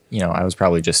was, I was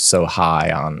probably just so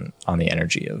high on the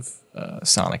energy of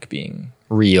Sonic being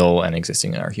real and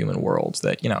existing in our human world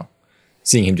that,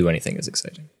 seeing him do anything is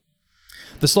exciting.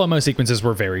 The slow-mo sequences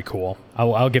were very cool.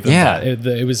 I'll give them that.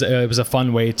 It was a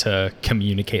fun way to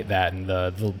communicate that, and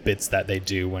the little bits that they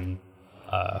do when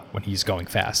he's going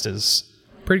fast is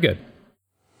pretty good.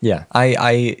 Yeah,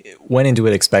 I went into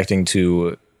it expecting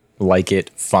to like it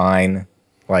fine,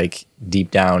 like deep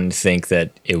down think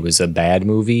that it was a bad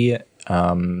movie,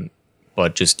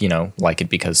 but just like it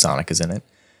because Sonic is in it.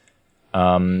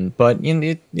 But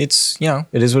it's it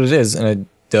is what it is, and it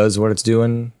does what it's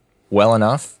doing well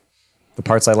enough. The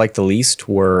parts I liked the least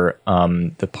were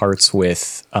the parts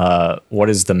with what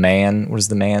is the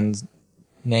man's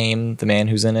name? The man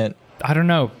who's in it? I don't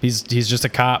know. He's just a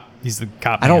cop. He's the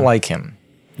cop. I don't like him.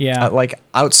 Yeah. Like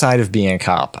outside of being a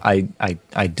cop, I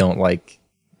don't like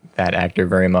that actor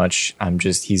very much.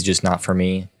 He's just not for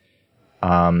me.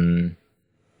 But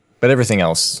everything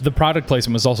else. The product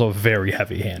placement was also very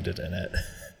heavy-handed in it.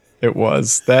 It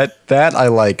was. That I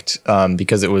liked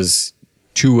because it was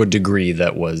to a degree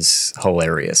that was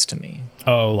hilarious to me.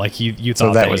 Oh, like you thought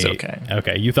so that was okay.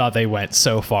 Okay, you thought they went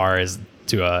so far as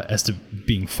to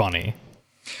being funny.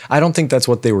 I don't think that's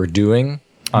what they were doing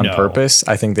on purpose.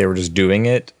 I think they were just doing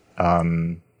it.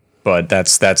 But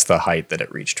that's the height that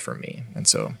it reached for me. And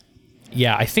so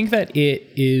yeah, I think that it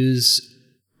is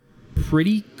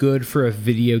pretty good for a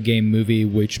video game movie,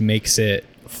 which makes it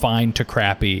fine to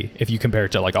crappy if you compare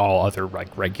it to like all other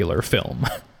like regular film.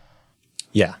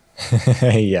 Yeah.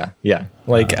 Yeah.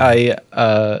 Like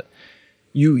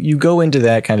you go into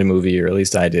that kind of movie, or at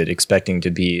least I did, expecting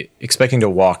to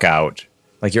walk out.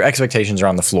 Like your expectations are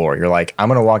on the floor. You're like, I'm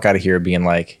gonna walk out of here being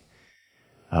like,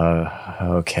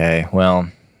 okay,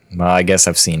 well, I guess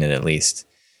I've seen it at least.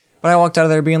 But I walked out of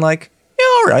there being like, yeah,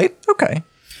 all right, okay.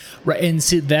 Right, and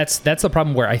see, that's the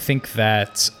problem where I think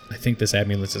this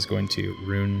ambulance is going to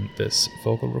ruin this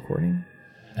vocal recording,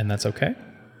 and that's okay.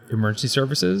 Emergency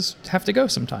services have to go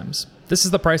sometimes. This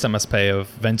is the price I must pay of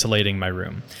ventilating my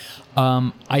room.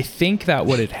 I think that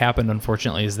what had happened,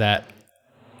 unfortunately, is that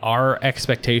our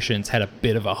expectations had a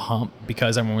bit of a hump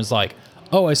because everyone was like,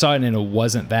 oh, I saw it and it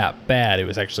wasn't that bad. It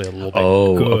was actually a little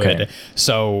bit good. Okay.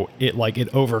 So it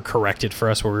overcorrected for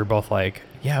us where we were both like,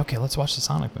 yeah, okay, let's watch the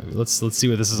Sonic movie. Let's see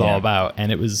what this is all about.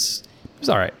 And it was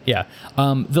all right. Yeah.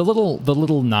 The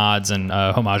little nods and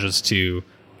homages to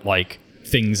like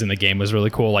things in the game was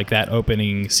really cool. Like that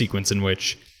opening sequence in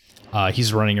which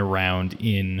he's running around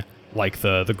in like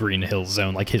the Green Hills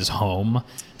zone, like his home.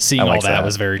 Seeing all that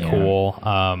was very cool.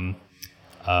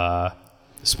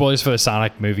 Spoilers for the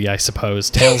Sonic movie, I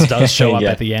suppose. Tails does show up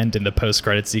at the end in the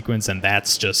post-credit sequence, and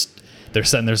that's just they're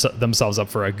setting themselves up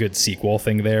for a good sequel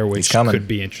thing there, which could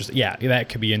be interesting. Yeah, that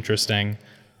could be interesting.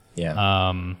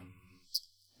 Yeah.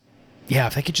 Yeah,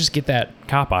 if they could just get that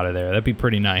cop out of there, that'd be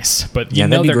pretty nice. But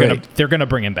they're gonna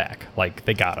bring him back. Like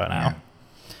they gotta now. Yeah.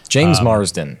 James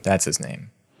Marsden, that's his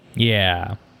name.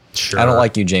 Yeah, sure. I don't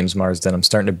like you, James Marsden. I'm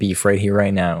starting to beef right here,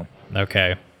 right now.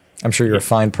 Okay. I'm sure you're a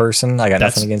fine person. I got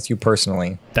nothing against you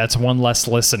personally. That's one less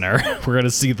listener. We're going to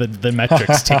see the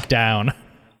metrics tick down.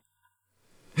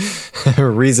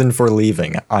 Reason for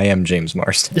leaving. I am James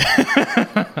Marsden.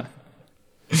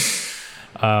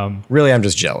 Really, I'm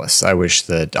just jealous. I wish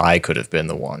that I could have been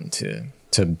the one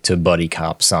to buddy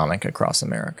cop Sonic across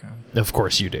America. Of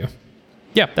course you do.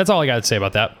 Yeah, that's all I got to say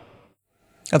about that.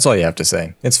 That's all you have to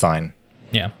say. It's fine.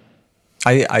 Yeah.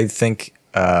 I think,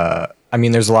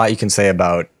 there's a lot you can say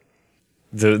about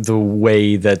the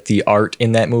way that the art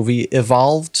in that movie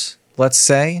evolved, let's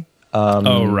say.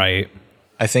 Right.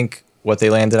 I think what they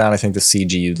landed on, I think the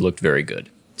CG looked very good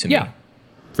to me. Yeah,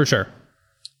 for sure.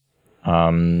 So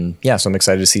I'm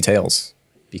excited to see Tails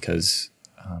because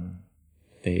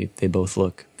they both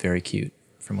look very cute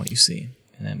from what you see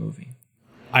in that movie.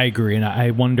 I agree, and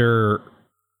I wonder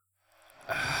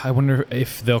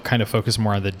if they'll kind of focus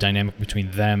more on the dynamic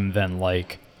between them than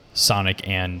like Sonic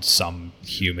and some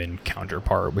human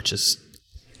counterpart, which is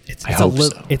it's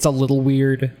a little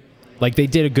weird. Like they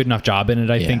did a good enough job in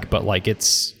it, I think, but like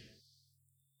it's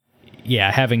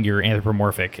having your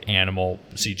anthropomorphic animal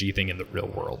CG thing in the real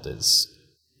world is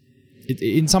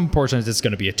in some portions it's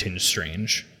going to be a tinge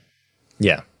strange.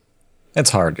 Yeah, it's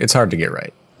hard. It's hard to get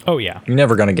right. Oh yeah, you're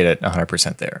never going to get it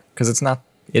 100% there because it's not.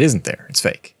 It isn't there. It's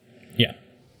fake. Yeah,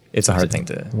 it's a hard thing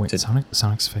to. Wait,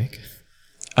 Sonic's fake.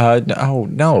 No,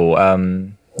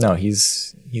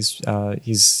 he's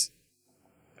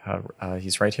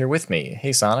right here with me.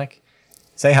 Hey, Sonic,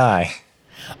 say hi.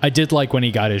 I did like when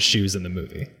he got his shoes in the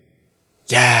movie.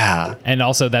 Yeah, and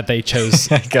also that they chose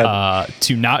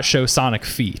to not show Sonic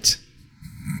feet.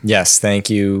 Yes, thank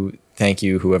you,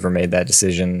 whoever made that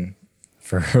decision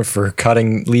for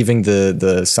leaving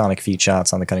the Sonic feet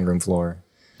shots on the cutting room floor.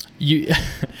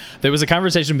 There was a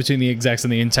conversation between the execs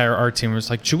and the entire art team. It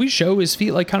was like, should we show his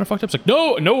feet like kind of fucked up? It's like,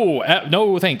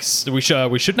 no, thanks. We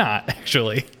should not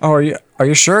actually. Oh, are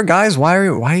you sure, guys?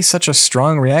 Why such a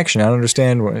strong reaction? I don't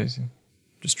understand.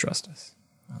 Just trust us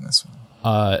on this one.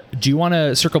 Do you want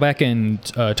to circle back and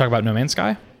talk about No Man's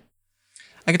Sky?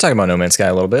 I could talk about No Man's Sky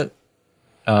a little bit.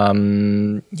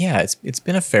 It's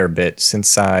been a fair bit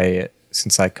since I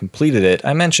completed it.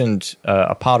 I mentioned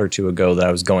a pod or two ago that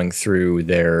I was going through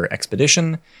their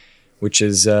Expedition, which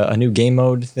is a new game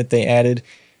mode that they added.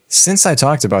 Since I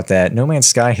talked about that, No Man's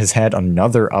Sky has had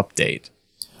another update.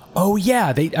 Oh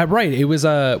yeah, they right. It was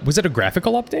it a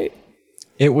graphical update?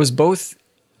 It was both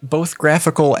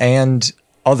graphical and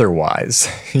otherwise.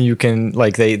 You can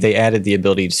they added the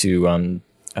ability to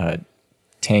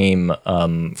tame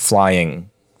flying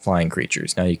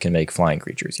creatures. Now you can make flying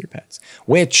creatures your pets,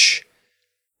 which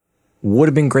would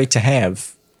have been great to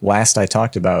have last I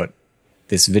talked about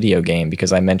this video game,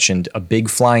 because I mentioned a big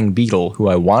flying beetle who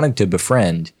I wanted to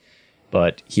befriend,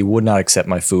 but he would not accept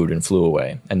my food and flew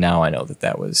away. And now I know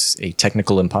that was a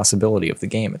technical impossibility of the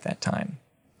game at that time,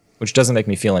 which doesn't make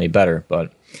me feel any better.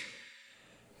 But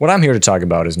what I'm here to talk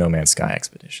about is No Man's Sky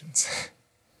Expeditions.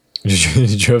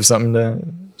 Did you have something to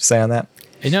say on that?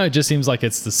 It just seems like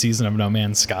it's the season of No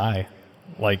Man's Sky.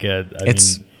 Like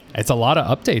it's a lot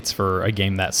of updates for a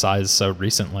game that size so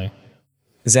recently.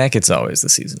 Zach, it's always the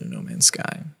season of No Man's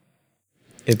Sky.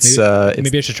 It's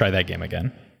maybe I should try that game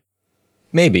again.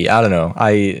 Maybe, I don't know.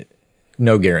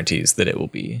 No guarantees that it will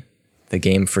be the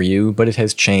game for you, but it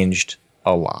has changed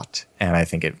a lot, and I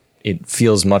think it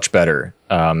feels much better.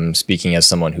 Speaking as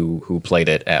someone who played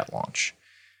it at launch.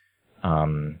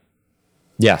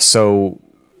 Yeah, so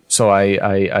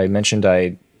I mentioned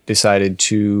I decided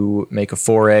to make a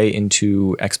foray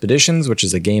into Expeditions, which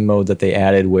is a game mode that they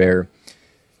added where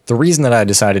the reason that I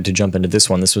decided to jump into this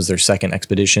one, this was their second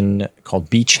expedition called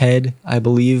Beachhead, I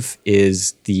believe,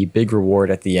 is the big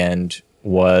reward at the end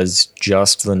was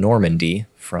just the Normandy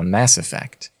from Mass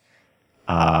Effect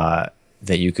that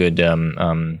you could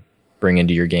bring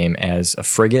into your game as a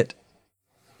frigate.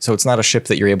 So it's not a ship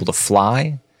that you're able to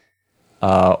fly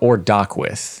or dock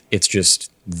with. It's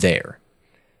just there.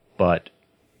 But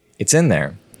it's in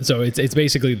there. So it's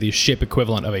basically the ship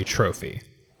equivalent of a trophy.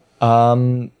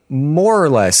 More or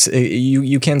less.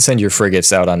 You can send your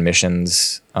frigates out on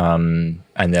missions, and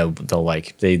they'll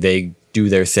they do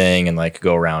their thing and like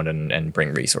go around and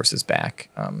bring resources back.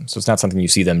 So it's not something you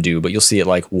see them do, but you'll see it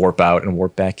like warp out and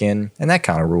warp back in, and that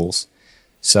kind of rules.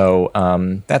 So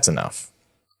that's enough.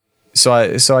 So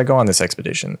I go on this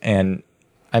expedition, and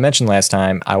I mentioned last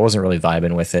time I wasn't really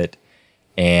vibing with it,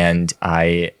 and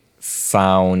I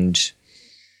found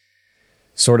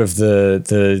sort of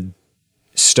the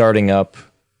starting up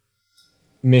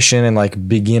mission and like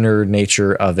beginner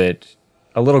nature of it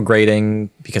a little grating,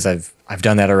 because I've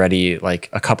done that already like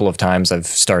a couple of times. I've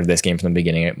started this game from the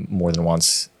beginning more than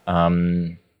once.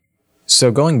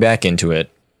 So going back into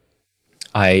it,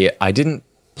 I didn't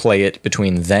play it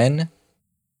between then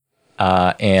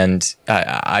and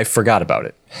I forgot about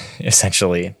it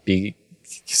essentially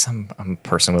because I'm a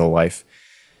person with a life.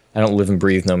 I don't live and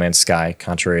breathe No Man's Sky,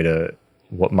 contrary to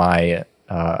what my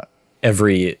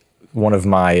every one of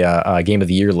my Game of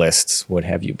the Year lists would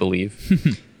have you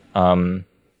believe.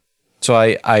 So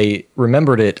I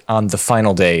remembered it on the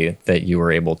final day that you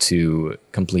were able to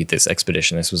complete this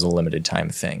expedition. This was a limited time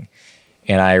thing.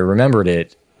 And I remembered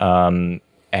it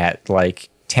at like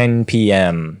 10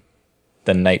 p.m.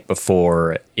 the night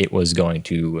before it was going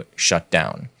to shut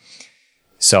down.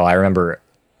 So I remember,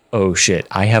 oh shit,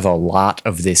 I have a lot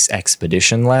of this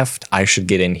expedition left. I should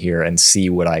get in here and see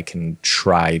what I can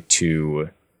try to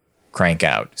crank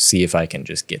out. See if I can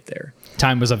just get there.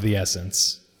 Time was of the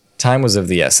essence. Time was of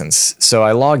the essence. So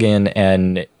I log in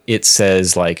and it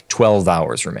says like 12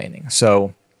 hours remaining.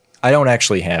 So I don't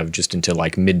actually have just until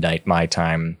like midnight my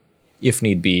time. If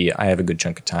need be, I have a good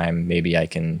chunk of time. Maybe I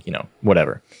can,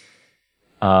 whatever.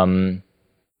 And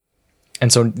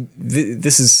so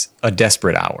this is a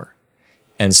desperate hour.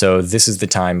 And so this is the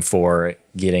time for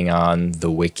getting on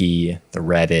the wiki, the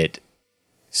Reddit,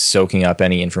 soaking up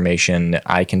any information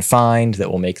I can find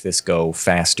that will make this go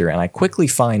faster. And I quickly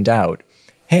find out,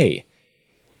 hey,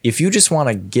 if you just want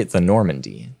to get the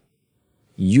Normandy,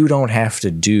 you don't have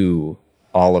to do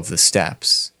all of the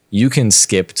steps. You can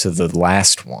skip to the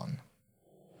last one.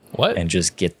 What? And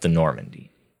just get the Normandy.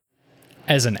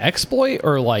 As an exploit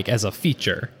or like as a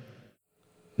feature?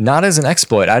 Not as an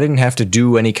exploit. I didn't have to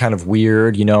do any kind of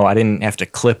weird, I didn't have to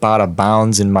clip out of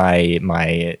bounds in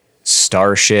my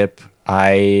starship.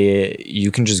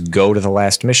 You can just go to the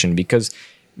last mission because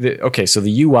so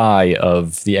the UI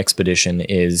of the expedition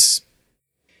it's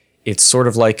sort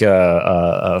of like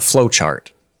a flow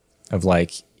chart of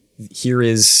like, here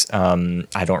is,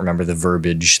 I don't remember the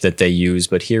verbiage that they use,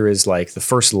 but here is like the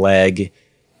first leg,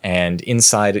 and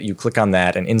inside you click on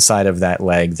that, and inside of that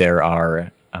leg there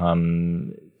are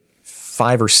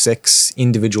 5 or 6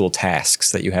 individual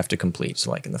tasks that you have to complete.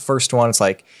 So like in the first one, it's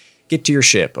like, get to your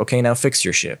ship. Okay, now fix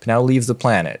your ship. Now leave the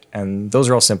planet. And those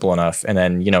are all simple enough. And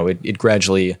then, it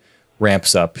gradually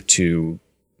ramps up to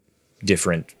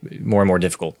different, more and more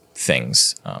difficult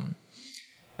things. And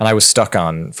I was stuck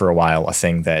on, for a while, a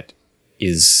thing that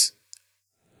is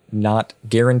not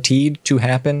guaranteed to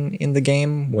happen in the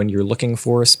game when you're looking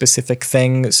for a specific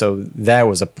thing. So that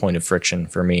was a point of friction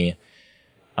for me.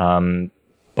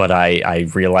 But I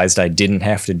realized I didn't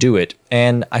have to do it.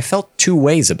 And I felt 2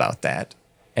 ways about that,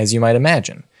 as you might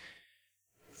imagine.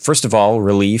 First of all,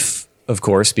 relief, of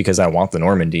course, because I want the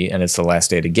Normandy and it's the last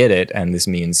day to get it, and this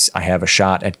means I have a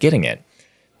shot at getting it.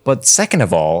 But second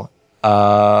of all,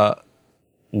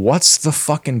 what's the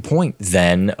fucking point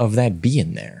then of that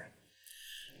being there?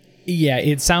 Yeah,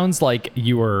 it sounds like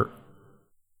you were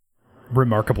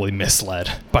remarkably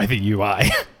misled by the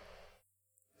UI.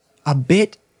 A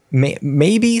bit,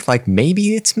 maybe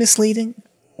it's misleading,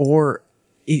 or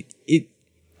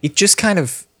it just kind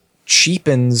of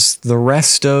cheapens the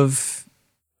rest of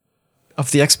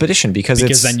the expedition because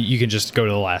then you can just go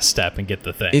to the last step and get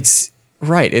the thing. It's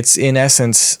right. It's in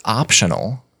essence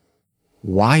optional,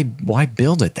 why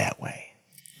build it that way?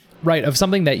 Right, of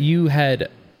something that you had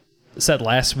said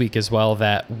last week as well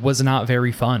that was not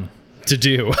very fun to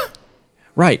do.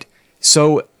 Right.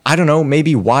 So I don't know,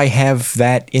 maybe why have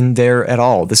that in there at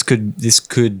all? This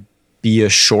could be a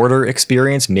shorter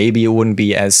experience. Maybe it wouldn't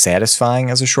be as satisfying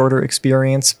as a shorter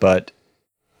experience, but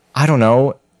I don't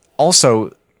know.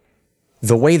 Also,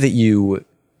 the way that you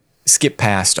skip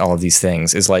past all of these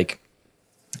things is like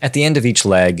at the end of each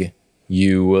leg,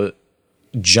 you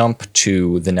jump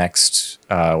to the next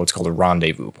what's called a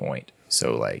rendezvous point.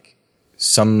 So like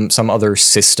some other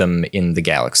system in the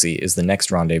galaxy is the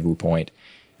next rendezvous point.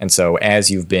 And so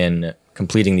as you've been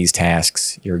completing these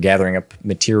tasks, you're gathering up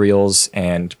materials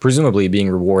and presumably being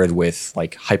rewarded with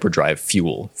like hyperdrive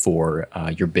fuel for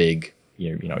your big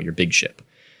ship.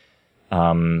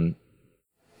 And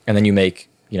then you make,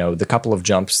 the couple of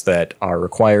jumps that are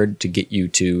required to get you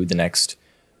to the next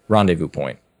rendezvous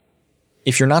point.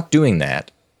 If you're not doing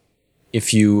that,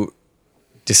 if you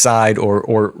decide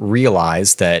or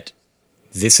realize that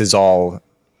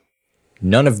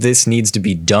none of this needs to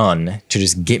be done to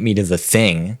just get me to the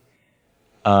thing,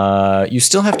 you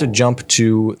still have to jump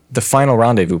to the final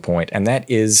rendezvous point, and that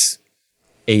is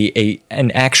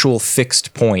an actual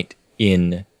fixed point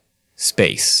in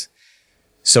space.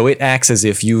 So it acts as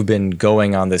if you've been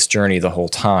going on this journey the whole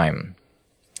time.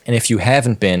 And if you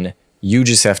haven't been, you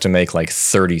just have to make like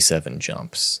 37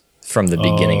 jumps from the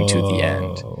beginning to the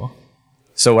end.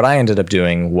 So what I ended up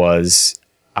doing was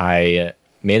I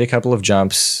made a couple of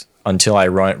jumps until I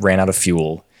ran out of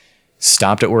fuel,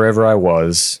 stopped at wherever I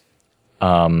was,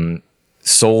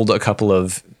 sold a couple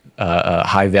of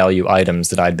high-value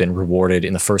items that I'd been rewarded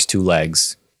in the first two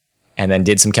legs, and then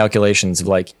did some calculations of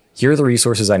like, here are the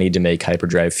resources I need to make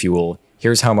hyperdrive fuel.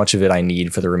 Here's how much of it I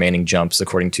need for the remaining jumps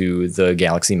according to the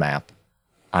galaxy map.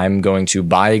 I'm going to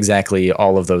buy exactly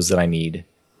all of those that I need,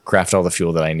 craft all the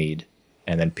fuel that I need,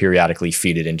 and then periodically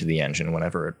feed it into the engine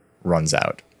whenever it runs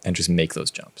out, and just make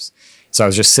those jumps. So I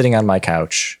was just sitting on my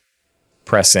couch,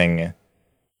 pressing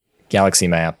galaxy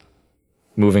map,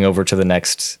 moving over to the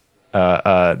next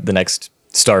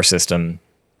star system,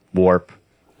 warp,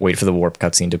 wait for the warp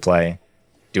cutscene to play,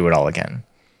 do it all again.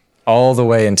 All the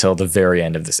way until the very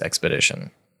end of this expedition.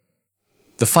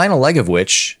 The final leg of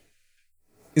which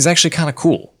is actually kind of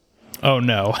cool. Oh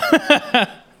no.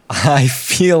 I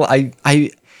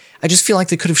just feel like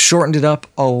they could have shortened it up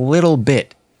a little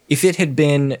bit. If it had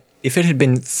been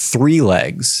 3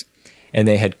 legs and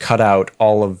they had cut out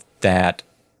all of that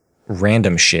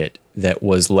random shit that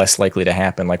was less likely to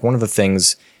happen, like one of the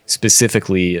things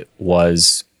specifically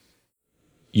was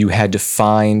you had to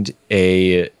find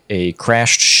a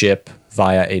crashed ship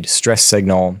via a distress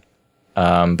signal,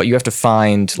 but you have to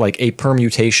find like a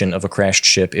permutation of a crashed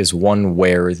ship is one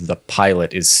where the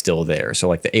pilot is still there. So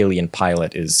like the alien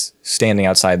pilot is standing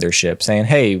outside their ship saying,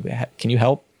 hey, can you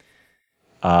help?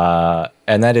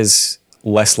 And that is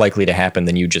less likely to happen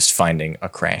than you just finding a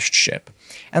crashed ship.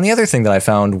 And the other thing that I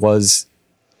found was,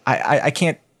 I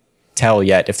can't tell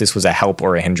yet if this was a help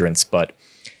or a hindrance, but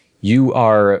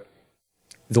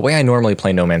the way I normally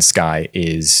play No Man's Sky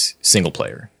is single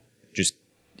player. Just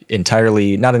not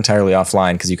entirely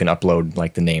offline, because you can upload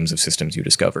like the names of systems you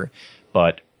discover,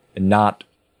 but not,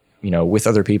 with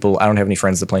other people. I don't have any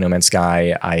friends that play No Man's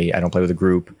Sky. I don't play with a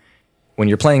group. When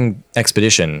you're playing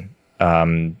Expedition,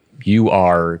 you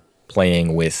are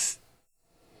playing with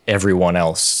everyone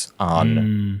else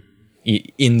in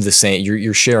the same.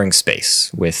 You're sharing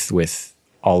space with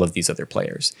all of these other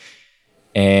players,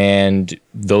 and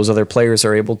those other players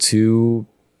are able to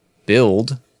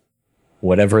build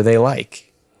whatever they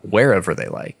like, wherever they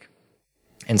like.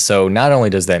 And so not only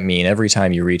does that mean every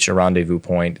time you reach a rendezvous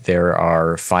point, there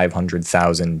are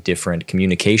 500,000 different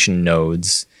communication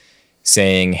nodes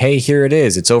saying, hey, here it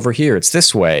is. It's over here. It's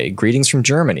this way. Greetings from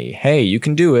Germany. Hey, you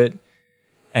can do it.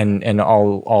 And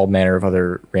all manner of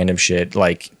other random shit,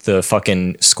 like the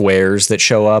fucking squares that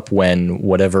show up when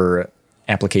whatever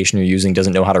application you're using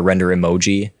doesn't know how to render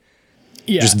emoji.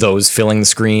 Yeah. Just those filling the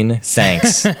screen.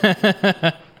 Thanks.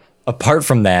 Apart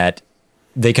from that,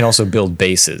 they can also build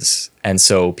bases. And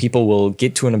so people will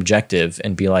get to an objective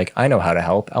and be like, I know how to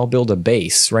help. I'll build a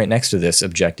base right next to this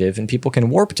objective, and people can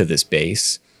warp to this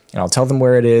base, and I'll tell them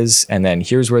where it is, and then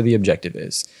here's where the objective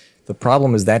is. The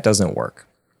problem is that doesn't work.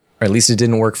 Or at least it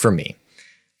didn't work for me.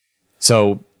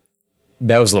 So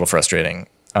that was a little frustrating.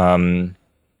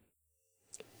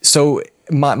 So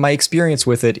my experience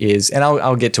with it is, and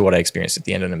I'll get to what I experienced at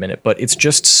the end in a minute, but it's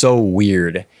just so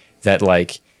weird that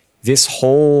like this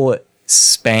whole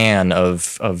span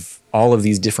of all of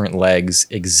these different legs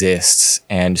exists,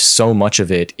 and so much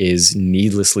of it is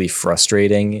needlessly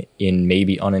frustrating in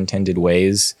maybe unintended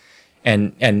ways.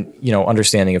 And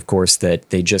understanding, of course, that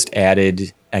they just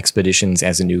added expeditions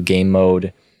as a new game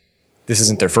mode. This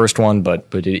isn't their first one, but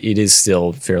it is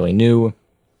still fairly new.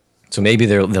 So maybe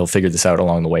they'll figure this out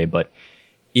along the way. But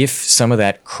if some of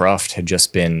that cruft had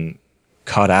just been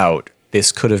cut out,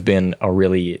 this could have been a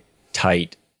really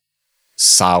tight,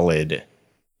 solid,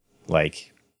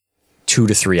 2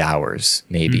 to 3 hours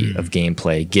maybe of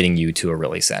gameplay, getting you to a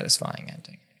really satisfying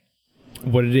ending.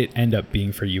 What did it end up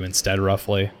being for you instead,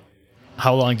 roughly?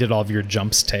 How long did all of your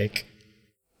jumps take?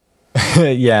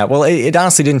 Yeah, well, it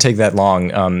honestly didn't take that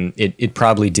long. It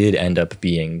probably did end up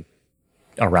being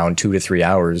around 2 to 3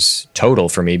 hours total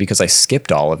for me, because I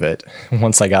skipped all of it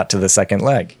once I got to the second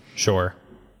leg. Sure.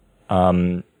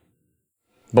 But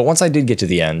once I did get to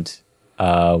the end,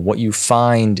 what you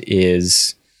find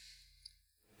is...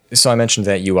 So I mentioned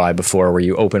that UI before, where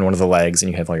you open one of the legs and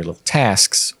you have all your little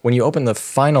tasks. When you open the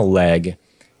final leg,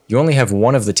 you only have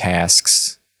one of the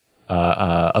tasks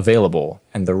available,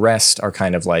 and the rest are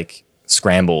kind of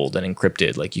scrambled and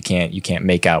encrypted. You can't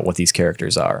make out what these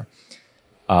characters are.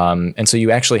 And so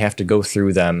you actually have to go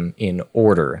through them in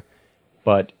order.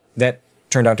 But that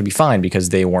turned out to be fine, because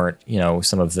they weren't,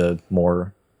 some of the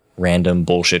more random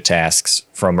bullshit tasks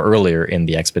from earlier in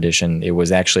the expedition. It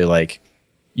was actually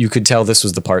you could tell this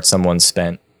was the part someone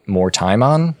spent more time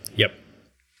on. Yep.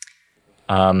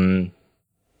 And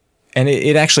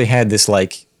it actually had this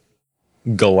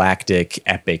galactic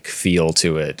epic feel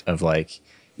to it, of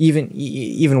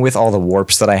even with all the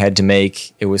warps that I had to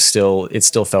make, it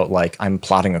still felt like I'm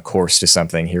plotting a course to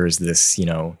something. Here's this,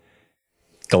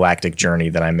 galactic journey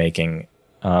that I'm making.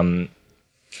 But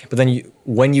then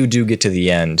when you do get to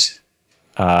the end,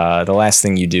 the last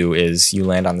thing you do is you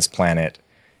land on this planet,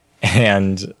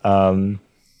 and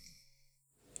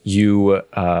you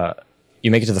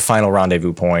make it to the final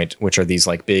rendezvous point, which are these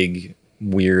big,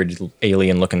 weird,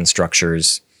 alien-looking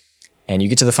structures. And you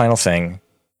get to the final thing,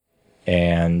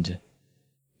 and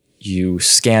you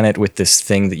scan it with this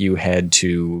thing that you had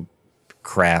to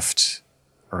craft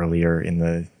earlier in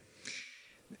the...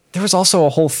 There was also a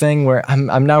whole thing where...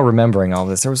 I'm now remembering all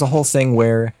this. There was a whole thing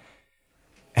where...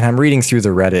 And I'm reading through the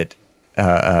Reddit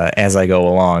as I go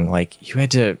along. You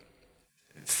had to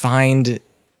find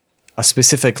a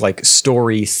specific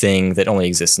story thing that only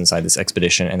exists inside this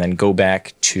expedition, and then go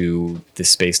back to the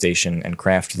space station and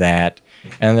craft that.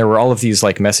 And there were all of these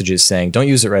messages saying, don't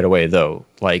use it right away though.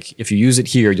 If you use it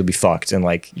here, you'll be fucked, and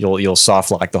you'll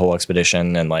soft lock the whole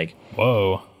expedition, and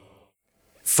whoa.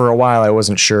 For a while I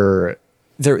wasn't sure.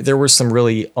 There was some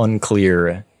really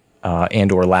unclear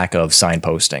and or lack of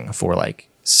signposting for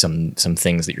some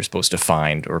things that you're supposed to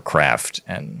find or craft,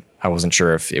 and I wasn't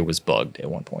sure if it was bugged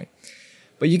at one point.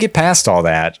 But you get past all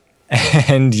that,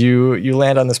 and you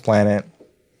land on this planet.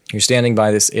 You're standing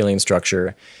by this alien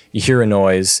structure. You hear a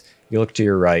noise. You look to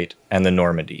your right, and the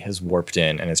Normandy has warped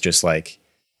in, and it's just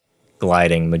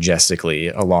gliding majestically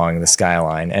along the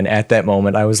skyline. And at that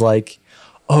moment, I was like,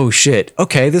 oh shit,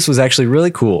 okay, this was actually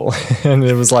really cool. And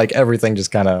it was everything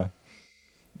just kind of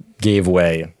gave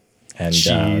way. And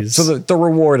so the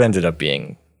reward ended up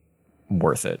being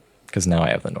worth it, because now I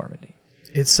have the Normandy.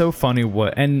 It's so funny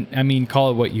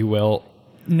call it what you will.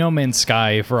 No Man's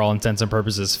Sky, for all intents and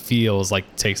purposes, feels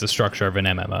takes the structure of an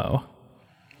MMO.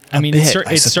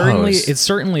 It's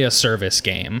certainly a service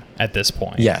game at this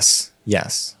point. Yes.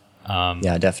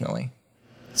 Yeah, definitely.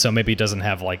 So maybe it doesn't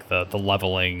have the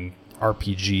leveling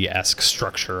RPG-esque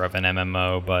structure of an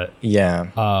MMO, but yeah.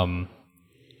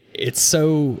 It's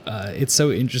so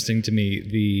interesting to me,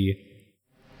 the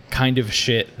kind of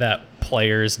shit that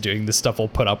players doing this stuff will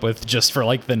put up with just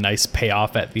for the nice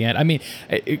payoff at the end.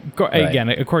 Again,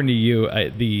 according to you,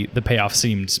 the payoff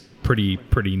seemed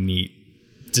pretty neat,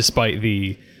 despite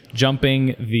the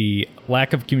jumping, the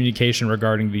lack of communication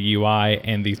regarding the UI,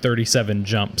 and the 37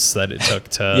 jumps that it took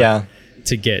to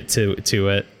to get to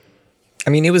it.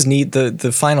 It was neat.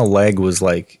 The final leg was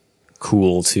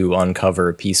cool to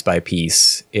uncover piece by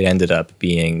piece. It ended up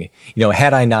being,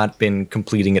 had I not been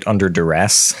completing it under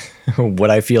duress, would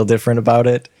I feel different about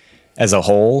it as a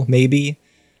whole? Maybe.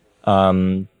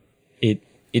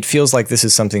 It feels like this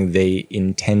is something they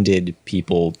intended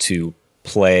people to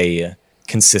play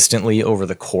consistently over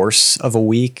the course of a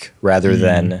week, rather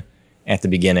than at the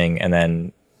beginning and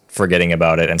then forgetting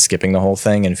about it and skipping the whole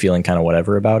thing and feeling kind of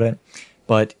whatever about it.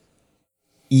 But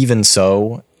even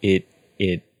so, it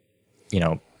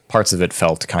parts of it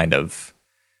felt kind of...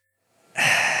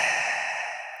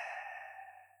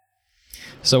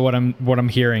 So what I'm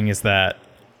hearing is that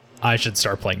I should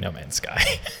start playing No Man's Sky.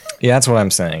 Yeah, that's what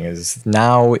I'm saying, is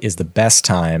now is the best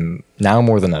time, now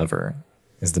more than ever,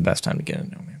 is the best time to get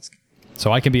into No Man's Sky.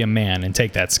 So I can be a man and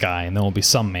take that sky, and then it'll be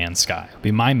some man's sky. It'll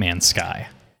be my man's sky.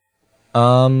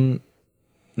 No.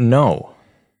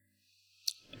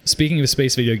 Speaking of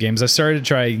space video games, I started to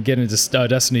try and get into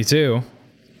Destiny 2,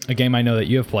 a game I know that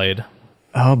you have played.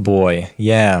 Oh boy.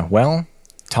 Yeah. Well,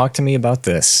 talk to me about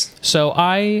this. So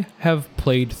I have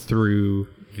played through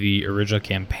the original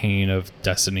campaign of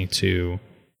Destiny 2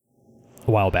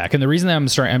 a while back. And the reason that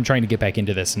I'm trying to get back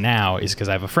into this now is because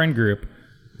I have a friend group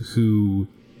who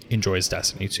enjoys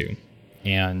Destiny 2.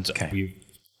 And we've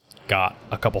got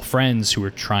a couple friends who are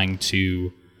trying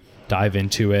to dive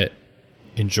into it,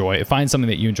 find something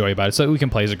that you enjoy about it so that we can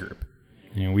play as a group.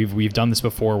 You know, we've done this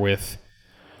before with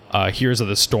Heroes of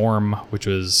the Storm, which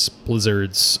was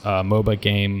Blizzard's MOBA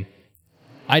game.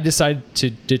 I decided to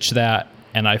ditch that,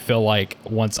 and I feel like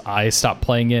once I stopped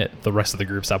playing it, the rest of the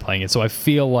group stopped playing it. So I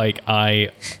feel like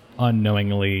I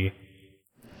unknowingly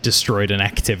destroyed an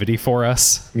activity for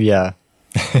us. Yeah.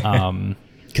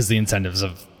 Because the incentives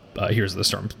of Heroes of the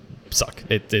Storm suck.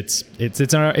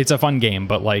 It's a fun game,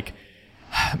 but like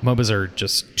MOBAs are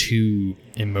just too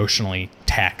emotionally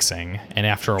taxing, and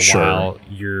after a while,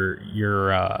 your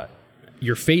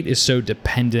fate is so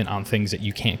dependent on things that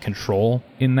you can't control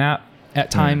in that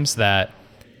at times that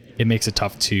it makes it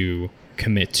tough to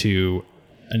commit to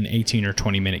an 18 or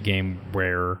 20 minute game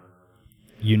where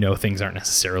things aren't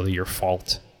necessarily your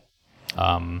fault.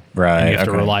 Right. And you have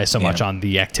to rely so much on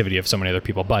the activity of so many other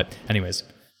people. But anyways,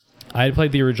 I had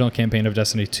played the original campaign of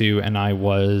Destiny 2, and I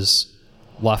was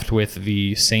left with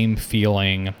the same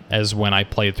feeling as when I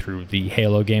played through the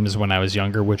Halo games when I was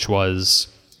younger, which was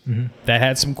that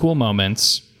had some cool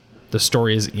moments. The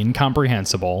story is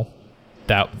incomprehensible.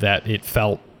 That it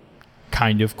felt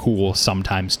kind of cool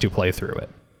sometimes to play through it.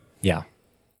 Yeah.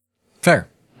 Fair.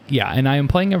 Yeah, and I am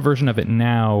playing a version of it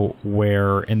now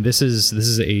where, and this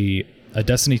is a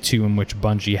Destiny 2 in which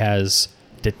Bungie has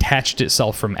detached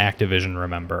itself from Activision,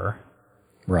 remember?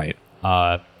 Right.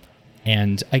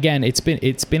 And again, it's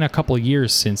been a couple of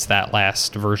years since that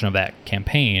last version of that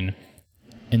campaign,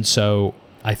 and so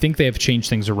I think they have changed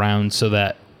things around so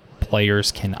that players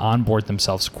can onboard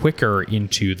themselves quicker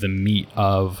into the meat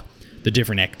of the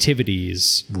different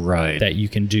activities that you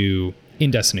can do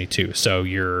in Destiny 2. So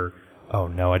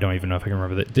I don't even know if I can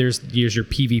remember that. There's your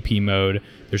PvP mode,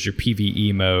 there's your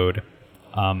PvE mode,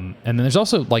 and then there's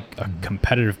also like a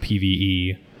competitive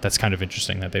PvE that's kind of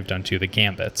interesting that they've done too. The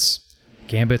Gambits,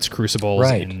 Crucibles,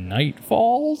 and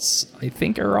Nightfalls, I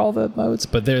think are all the modes,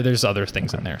 but there's other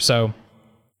things in there. So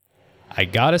I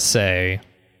gotta say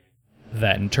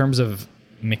that in terms of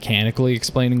mechanically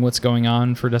explaining what's going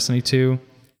on for Destiny 2,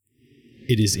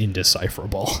 it is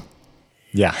indecipherable.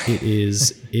 Yeah. It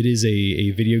is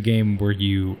a video game where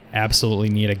you absolutely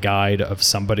need a guide of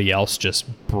somebody else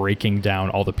just breaking down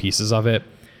all the pieces of it,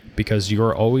 because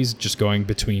you're always just going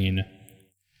between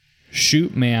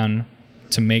shoot man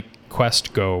to make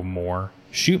quest go more,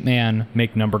 shoot man,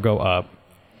 make number go up,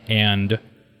 and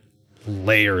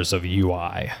layers of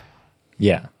UI.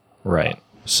 Yeah, right.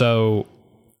 So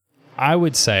I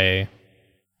would say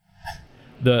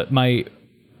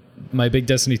my big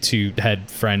Destiny 2 head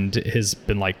friend has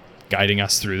been like guiding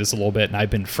us through this a little bit, and I've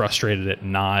been frustrated at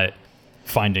not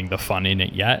finding the fun in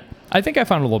it yet. I think I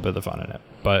found a little bit of the fun in it,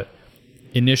 but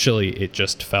initially it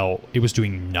just it was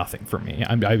doing nothing for me.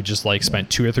 I just like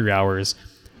spent 2 or 3 hours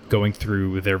going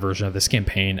through their version of this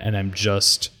campaign, and I'm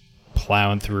just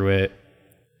plowing through it.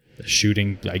 The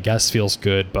shooting, I guess, feels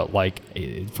good, but like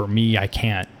for me, that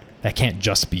can't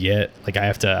just be it. Like I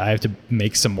have to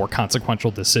make some more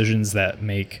consequential decisions that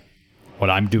make what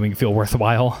I'm doing feel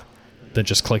worthwhile than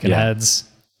just clicking heads.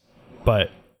 But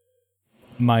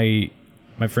my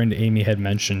friend Amy had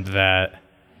mentioned that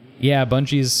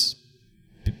Bungie's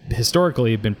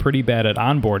historically been pretty bad at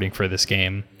onboarding for this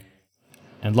game.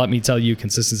 And let me tell you,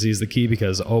 consistency is the key,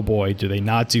 because oh boy, do they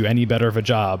not do any better of a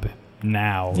job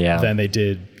now than they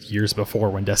did years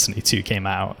before when Destiny 2 came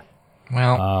out.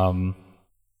 Well,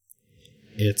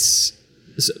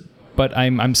 but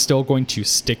I'm still going to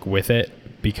stick with it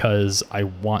because I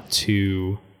want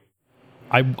to.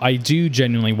 I do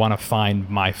genuinely want to find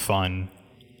my fun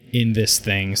in this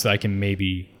thing, so that I can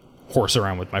maybe horse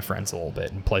around with my friends a little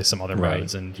bit and play some other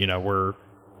modes. And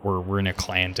we're in a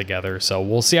clan together, so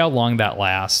we'll see how long that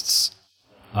lasts.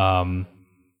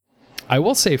 I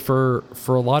will say for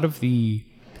a lot of the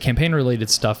campaign related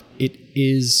stuff, it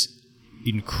is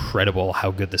incredible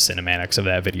how good the cinematics of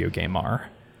that video game are.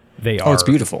 It's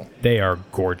beautiful. They are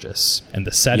gorgeous, and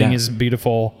the setting is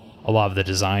beautiful. A lot of the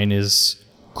design is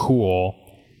cool.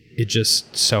 It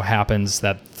just so happens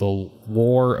that the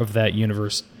lore of that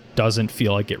universe doesn't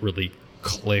feel like it really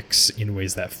clicks in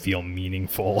ways that feel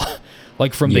meaningful,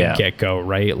 like from the get-go,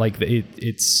 right? Like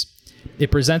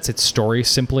it presents its story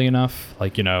simply enough,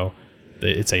 like, you know,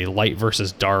 it's a light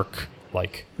versus dark,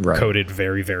 like coded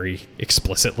very, very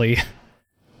explicitly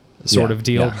sort of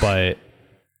deal, but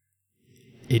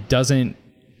it doesn't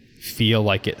feel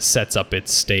like it sets up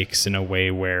its stakes in a way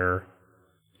where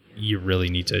you really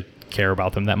need to care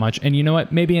about them that much. And you know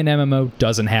what? Maybe an MMO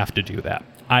doesn't have to do that.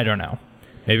 I don't know.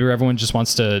 Maybe everyone just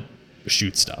wants to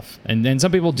shoot stuff. And then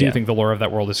some people do think the lore of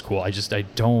that world is cool. I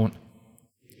don't...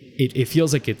 It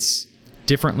feels like it's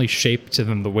differently shaped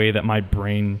than the way that my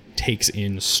brain takes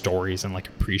in stories and like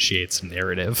appreciates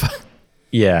narrative.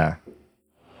 Yeah,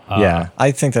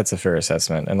 I think that's a fair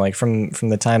assessment. And like from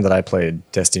the time that I played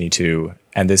Destiny 2,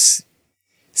 and this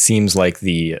seems like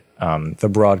the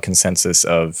broad consensus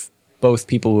of both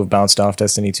people who have bounced off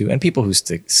Destiny 2 and people who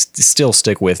still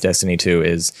stick with Destiny 2,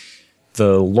 is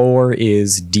the lore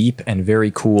is deep and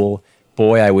very cool.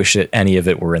 Boy, I wish that any of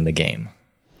it were in the game.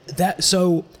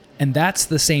 And that's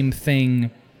the same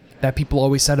thing that people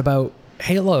always said about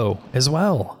Halo as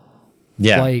well.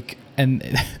 Yeah. Like, and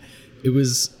it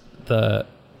was the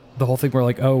whole thing where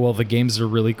like, oh, well, the games are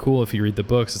really cool if you read the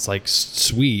books. It's like,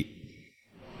 sweet.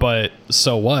 But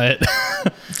so what?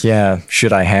 Yeah.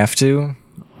 Should I have to?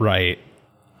 Right.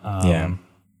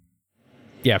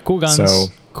 Yeah, cool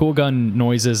guns. Cool gun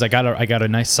noises. I got a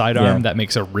nice sidearm that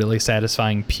makes a really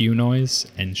satisfying pew noise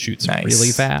and shoots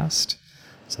really fast.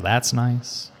 So that's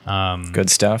nice.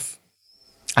 Good stuff.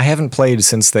 I haven't played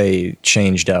since they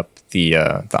changed up the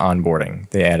onboarding.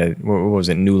 They added, what was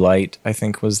it? New Light, I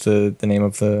think was the name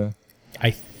of the...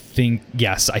 I think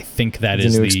that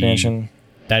is the new expansion.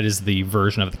 That is the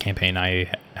version of the campaign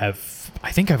I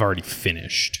think I've already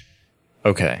finished.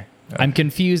 Okay. I'm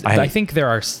confused. I think there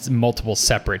are multiple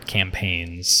separate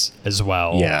campaigns as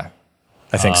well. Yeah,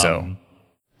 I think so.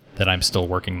 That I'm still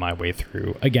working my way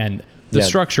through. Again, the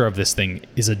structure of this thing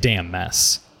is a damn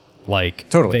mess. Like,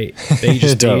 totally. they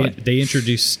just they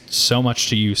introduce so much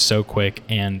to you so quick,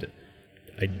 and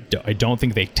I don't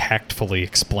think they tactfully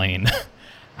explain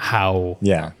how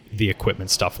the equipment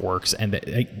stuff works, and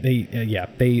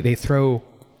they throw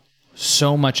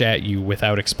so much at you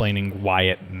without explaining why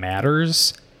it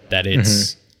matters that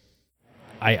it's...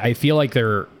 I feel like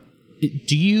they're...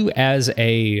 Do you as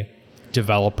a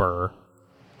developer...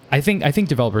 I think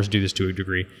developers do this to a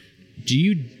degree. Do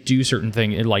you do certain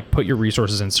things, like put your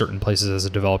resources in certain places as a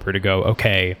developer to go,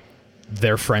 okay,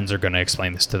 their friends are going to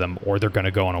explain this to them, or they're going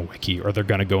to go on a wiki, or they're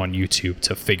going to go on YouTube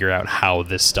to figure out how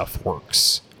this stuff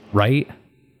works, right?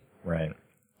 Right.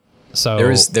 So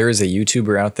there is a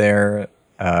YouTuber out there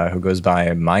who goes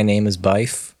by My Name is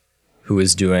Bife, who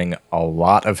is doing a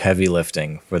lot of heavy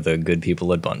lifting for the good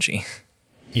people at Bungie.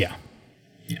 Yeah.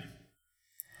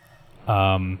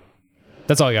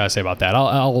 That's all I gotta say about that.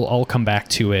 I'll come back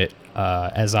to it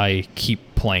as I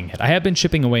keep playing it. I have been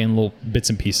chipping away in little bits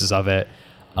and pieces of it.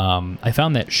 I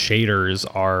found that shaders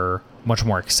are much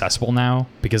more accessible now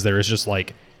because there is just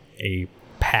like a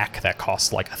pack that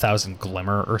costs like 1,000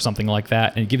 glimmer or something like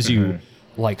that, and it gives you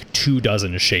like 24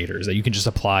 shaders that you can just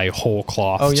apply whole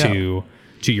cloth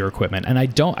to your equipment. And I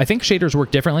think shaders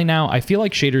work differently now. I feel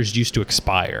like shaders used to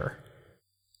expire,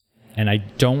 and I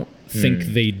don't think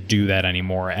they do that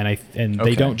anymore. And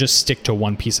they don't just stick to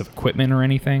one piece of equipment or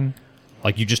anything.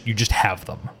 Like you just have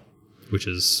them, which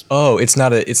is it's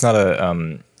not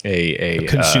a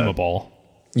consumable.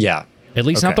 At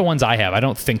least not the ones I have. I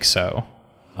don't think so.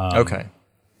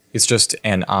 It's just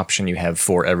an option you have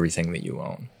for everything that you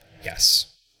own.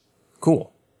 Yes.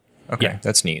 Cool. Okay,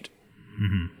 that's neat.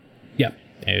 Yeah,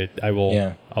 I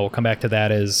will come back to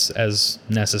that as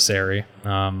necessary.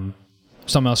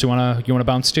 Something else you wanna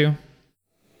bounce to?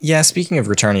 Yeah, speaking of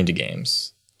returning to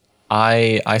games,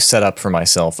 I set up for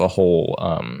myself a whole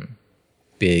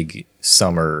big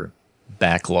summer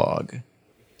backlog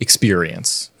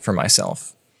experience for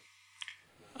myself.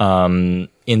 In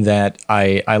that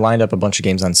I lined up a bunch of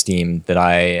games on Steam that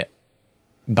I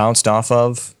bounced off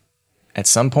of at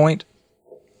some point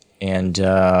and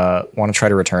want to try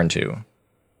to return to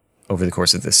over the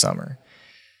course of this summer.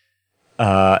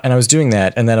 And I was doing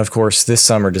that, and then, of course, this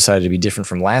summer decided to be different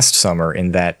from last summer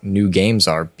in that new games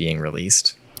are being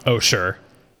released. Oh, sure.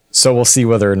 So we'll see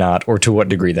whether or not, or to what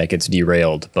degree that gets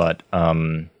derailed. But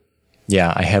I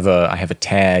have a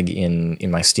tag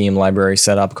in my Steam library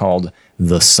set up called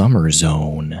The Summer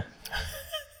Zone.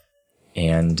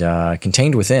 And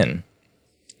contained within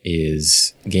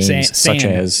is games such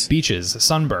as beaches,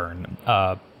 sunburn,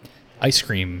 ice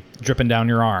cream dripping down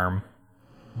your arm,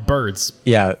 birds.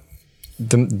 Yeah.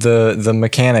 The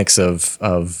mechanics of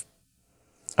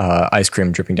ice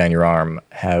cream dripping down your arm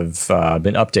have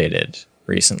been updated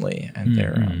recently,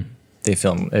 and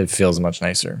it feels much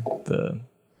nicer. The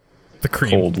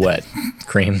cream, cold, wet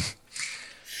cream.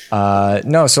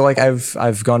 No, so like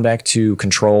I've gone back to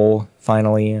Control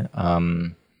finally.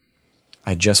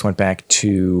 I just went back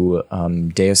to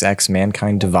Deus Ex: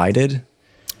 Mankind Divided.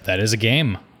 That is a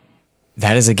game.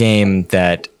 That is a game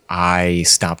that I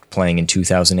stopped playing in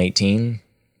 2018.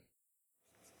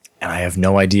 And I have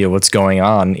no idea what's going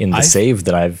on in the save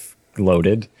that I've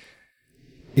loaded.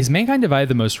 Is Mankind Divided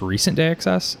the most recent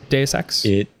Deus Ex?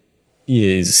 It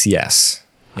is, yes.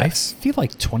 I feel like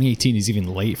 2018 is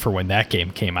even late for when that game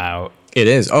came out. It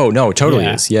is. Oh no, it totally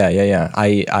is. Yeah.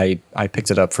 I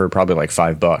picked it up for probably like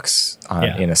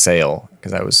 $5 in a sale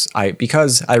because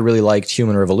I really liked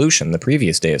Human Revolution, the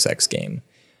previous Deus Ex game,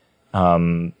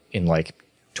 in like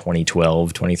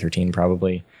 2012, 2013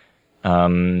 probably,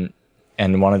 and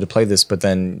wanted to play this, but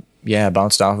then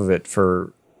bounced off of it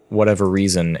for whatever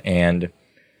reason. And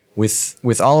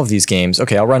with all of these games,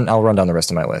 okay, I'll run down the rest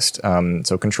of my list.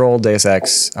 So Control, Deus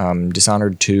Ex,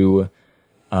 Dishonored 2.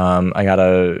 I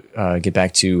gotta get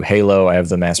back to Halo. I have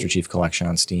the Master Chief Collection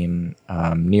on Steam.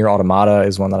 Nier Automata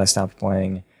is one that I stopped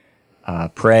playing.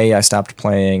 Prey I stopped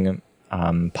playing.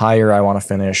 Pyre I want to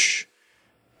finish.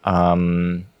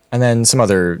 And then some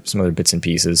other bits and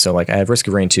pieces. So like I have Risk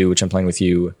of Rain 2, which I'm playing with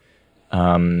you.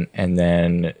 And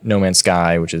then No Man's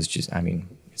Sky, which is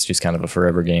it's just kind of a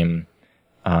forever game.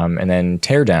 And then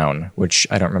Teardown, which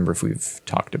I don't remember if we've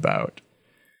talked about.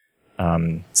 I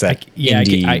can't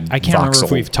remember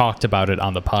if we've talked about it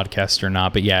on the podcast or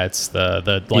not, but it's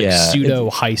the pseudo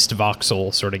heist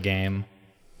voxel sort of game.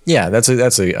 Yeah, that's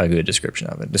a good description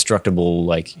of it. Destructible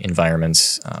like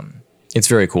environments. It's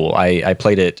very cool. I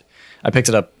played it. I picked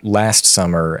it up last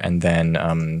summer and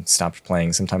then stopped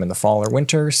playing sometime in the fall or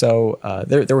winter. So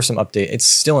there were some updates. It's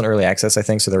still in early access, I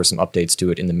think. So there were some updates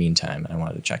to it in the meantime, and I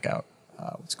wanted to check out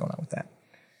what's going on with that.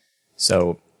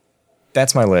 So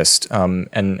that's my list.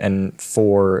 And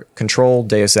for Control,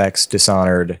 Deus Ex,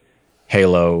 Dishonored,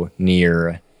 Halo,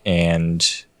 Nier,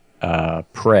 and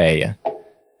Prey,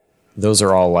 those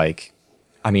are all like,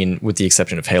 with the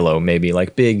exception of Halo, maybe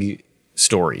like big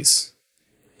stories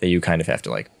that you kind of have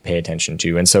to like pay attention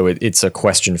to. And so it's a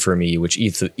question for me, with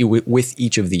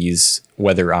each of these,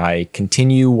 whether I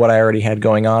continue what I already had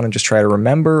going on and just try to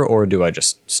remember, or do I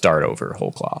just start over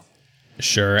whole cloth?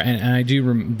 Sure, and I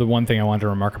do. The one thing I wanted to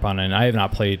remark upon, and I have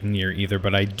not played Nier either,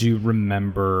 but I do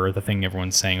remember the thing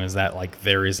everyone's saying was that like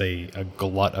there is a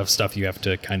glut of stuff you have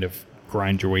to kind of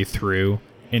grind your way through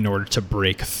in order to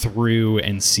break through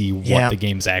and see what the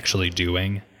game's actually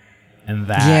doing, and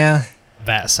that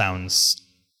sounds.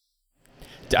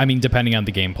 Depending on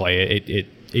the gameplay,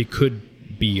 it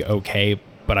could be okay,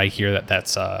 but I hear that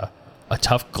that's a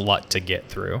tough glut to get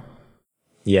through.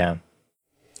 Yeah.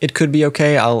 It could be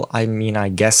okay. I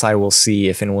guess I will see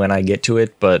if and when I get to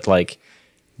it, but like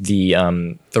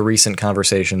the recent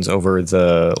conversations over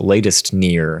the latest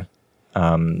Nier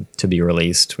to be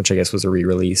released, which I guess was a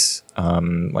re-release,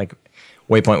 like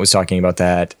Waypoint was talking about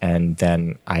that, and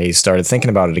then I started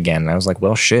thinking about it again, and I was like,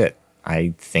 well, shit,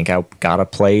 I think I gotta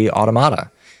play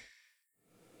Automata.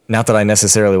 Not that I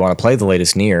necessarily want to play the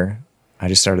latest Nier. I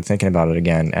just started thinking about it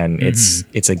again, and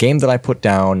it's a game that I put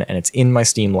down, and it's in my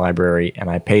Steam library,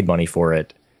 and I paid money for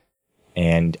it,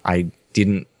 and I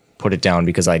didn't put it down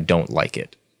because I don't like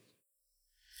it.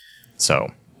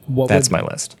 So that's my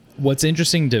list. What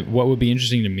would be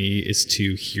interesting to me is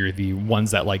to hear the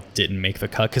ones that like didn't make the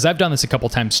cut, because I've done this a couple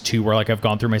times too, where like I've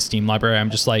gone through my Steam library,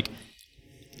 I'm just like,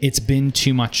 it's been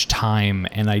too much time,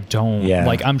 and I don't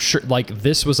like. I'm sure like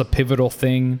this was a pivotal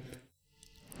thing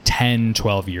 10,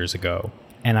 12 years ago,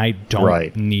 and I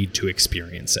don't need to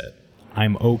experience it.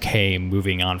 I'm okay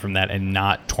moving on from that and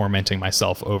not tormenting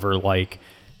myself over like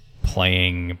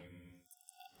playing,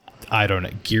 I don't know,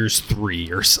 Gears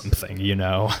 3 or something, you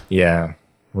know? Yeah,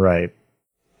 right.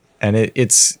 And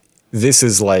this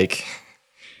is like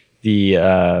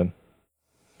the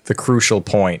crucial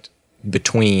point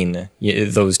between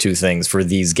those two things for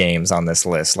these games on this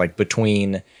list, like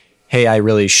between, hey, I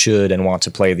really should and want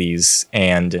to play these,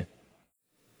 and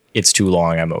it's too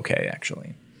long, I'm okay,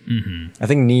 actually. I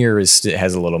think Nier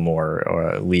has a little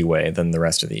more leeway than the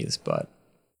rest of these, but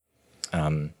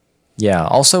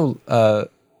also a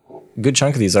good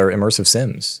chunk of these are immersive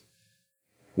sims,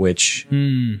 which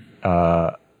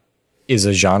is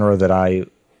a genre that I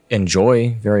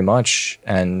enjoy very much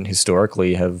and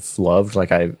historically have loved.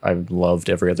 Like I've loved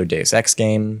every other Deus Ex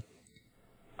game.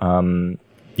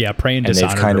 Prey and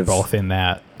Dishonored are both in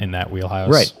that wheelhouse.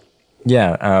 Right.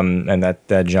 Yeah. And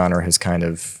that genre has kind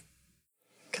of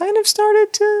started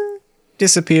to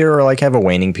disappear or like have a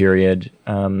waning period.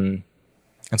 And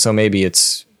so maybe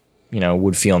it's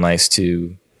would feel nice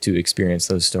to experience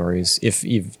those stories. If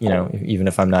even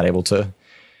if I'm not able to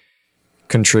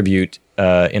contribute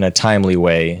in a timely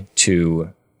way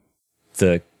to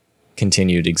the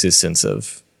continued existence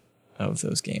of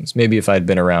those games. Maybe if I'd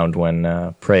been around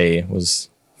when Prey was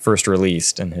first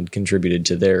released and had contributed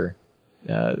to their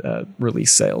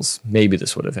release sales, maybe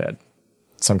this would have had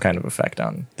some kind of effect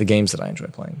on the games that I enjoy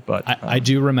playing. But I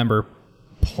do remember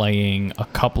playing a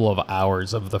couple of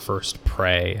hours of the first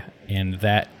Prey, and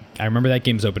I remember that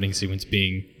game's opening sequence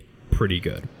being pretty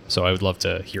good. So I would love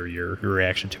to hear your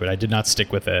reaction to it. I did not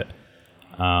stick with it.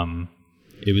 I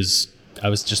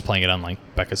was just playing it on like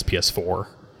Becca's PS4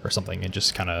 or something, and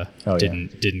just kind of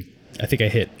didn't. I think I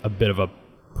hit a bit of a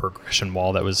progression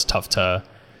wall that was tough to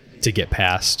get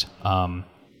past.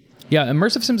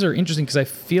 Immersive sims are interesting because I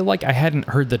feel like I hadn't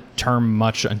heard the term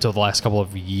much until the last couple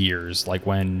of years, like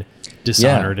when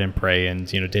Dishonored and Prey and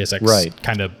Deus Ex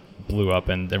kind of blew up,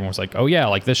 and everyone was like, "Oh yeah,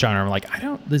 like this genre." I'm like,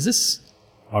 is this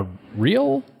a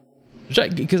real?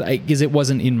 Because it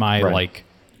wasn't in my like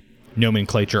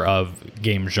nomenclature of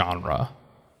game genre.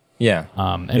 Yeah,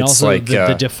 and it's also like,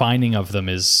 the defining of them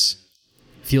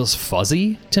feels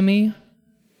fuzzy to me.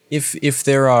 If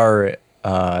there are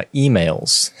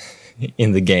emails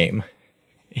in the game,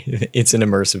 it's an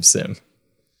immersive sim.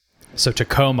 So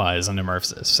Tacoma is an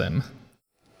immersive sim.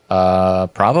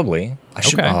 Probably. I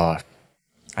should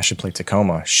play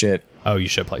Tacoma. Shit. Oh, you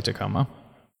should play Tacoma.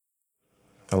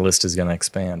 The list is gonna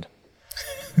expand.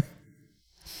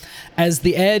 As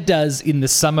the air does in the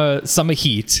summer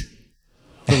heat,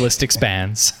 the list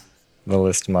expands. The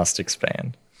list must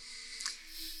expand.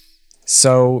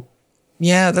 So,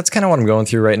 yeah, that's kind of what I'm going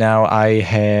through right now. I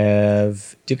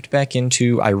have dipped back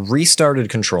I restarted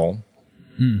Control,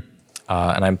 and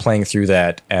I'm playing through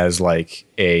that as like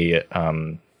a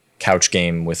couch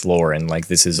game with Lauren. Like,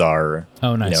 this is our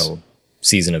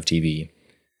season of TV.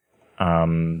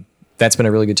 That's been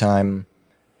a really good time.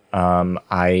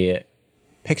 I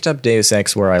picked up Deus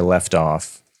Ex where I left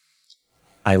off.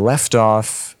 I left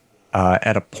off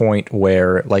at a point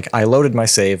where, like, I loaded my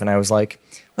save and I was like,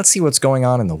 let's see what's going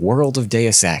on in the world of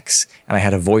Deus Ex. And I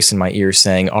had a voice in my ear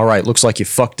saying, all right, looks like you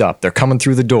fucked up. They're coming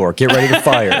through the door. Get ready to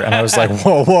fire. And I was like,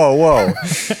 whoa, whoa, whoa.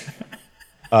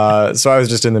 So I was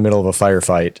just in the middle of a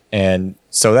firefight. And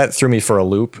so that threw me for a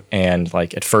loop. And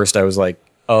like, at first I was like,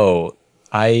 oh,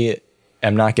 I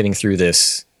am not getting through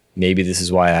this. Maybe this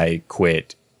is why I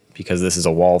quit, because this is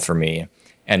a wall for me,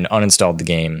 and uninstalled the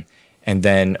game. And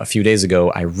then a few days ago,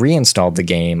 I reinstalled the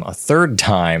game a third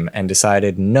time and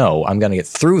decided, no, I'm going to get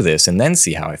through this and then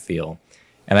see how I feel.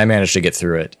 And I managed to get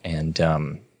through it. And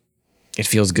it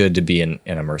feels good to be in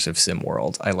an immersive sim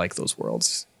world. I like those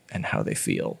worlds and how they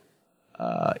feel.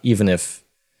 Even if,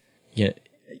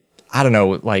 I don't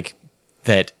know, like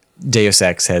that Deus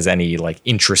Ex has any like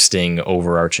interesting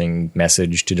overarching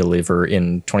message to deliver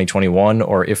in 2021,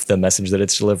 or if the message that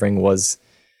it's delivering was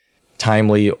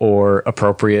timely or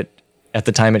appropriate at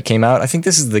the time it came out. I think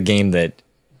this is the game that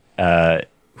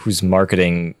whose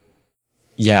marketing,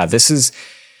 this is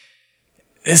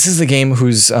the game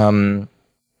whose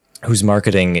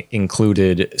marketing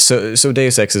included. So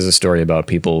Deus Ex is a story about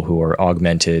people who are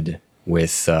augmented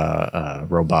with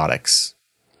robotics.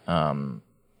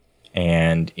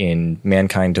 And in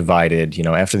Mankind Divided,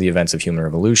 after the events of human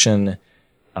revolution,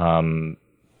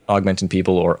 augmented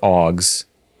people, or augs,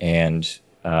 and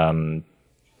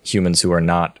humans who are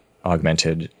not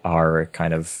augmented are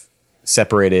kind of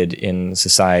separated in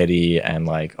society, and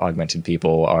like augmented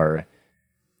people are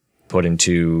put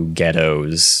into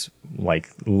ghettos, like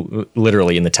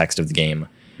literally in the text of the game.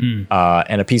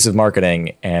 And a piece of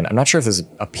marketing, and I'm not sure if this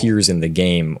appears in the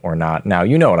game or not. Now,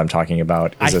 you know what I'm talking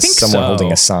about. Is someone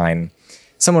holding a sign?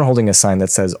 Someone holding a sign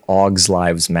that says "Augs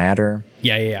Lives Matter."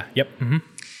 Yeah. Yep. Mm-hmm.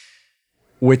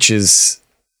 Which is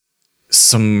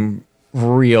some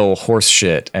real horse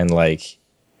shit, and like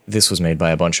this was made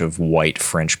by a bunch of white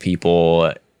French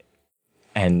people,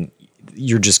 and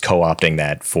you're just co-opting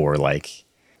that for like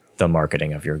the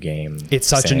marketing of your game. It's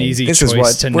such an easy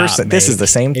choice to not make. This is the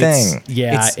same thing.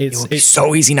 It's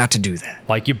so easy not to do that.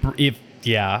 Like you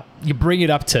bring it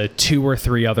up to 2 or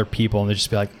 3 other people, and they just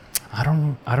be like, I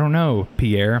don't know,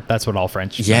 Pierre. That's what all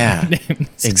French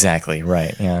names. Exactly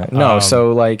right. Yeah. No.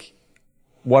 So like,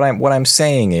 what I'm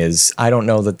saying is, I don't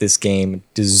know that this game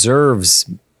deserves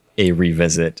a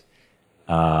revisit,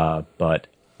 but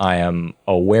I am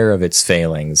aware of its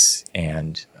failings,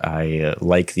 and I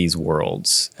like these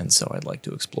worlds, and so I'd like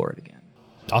to explore it again.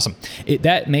 Awesome.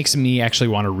 That makes me actually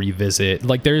want to revisit.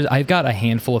 Like, I've got a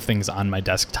handful of things on my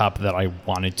desktop that I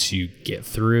wanted to get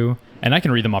through, and I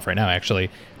can read them off right now, actually.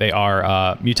 They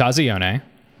are Mutazione,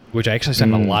 which I actually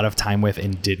spent a lot of time with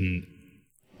and didn't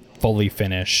fully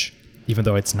finish, even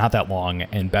though it's not that long,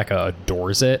 and Becca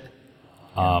adores it.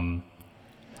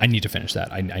 I need to finish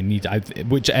that.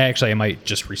 I might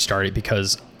just restart it,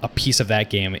 because a piece of that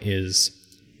game is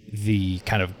the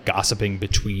kind of gossiping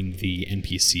between the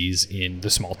NPCs in the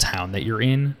small town that you're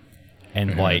in.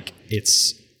 And like,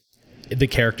 it's the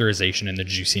characterization and the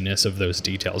juiciness of those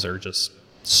details are just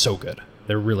so good.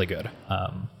 They're really good.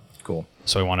 Cool.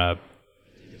 So I want to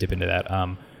dip into that.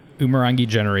 Umurangi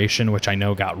Generation, which I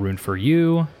know got ruined for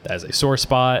you as a sore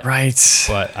spot. Right.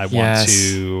 But I want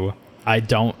to... I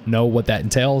don't know what that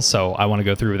entails, so I want to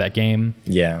go through that game.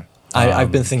 Yeah.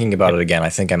 I've been thinking about it again. I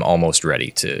think I'm almost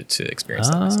ready to experience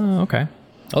that myself. Okay.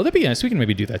 Oh, that'd be nice. We can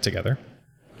maybe do that together.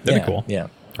 That'd be cool. Yeah.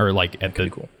 Or like at the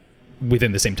cool.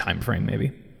 Within the same time frame,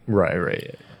 maybe.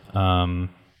 Right. And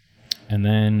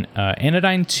then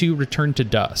Anodyne 2 Return to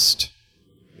Dust,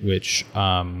 which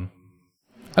I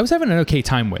was having an okay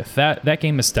time with. That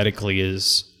game aesthetically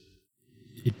is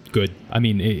good. I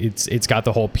mean, it's got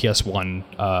the whole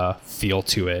PS1 feel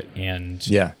to it, and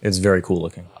yeah, it's very cool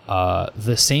looking.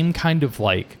 The same kind of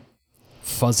like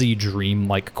fuzzy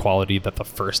dream-like quality that the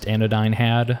first Anodyne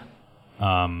had.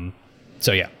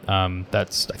 So yeah, I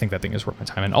think that thing is worth my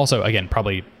time, and also again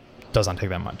probably does not take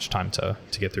that much time to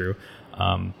get through.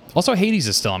 Also, Hades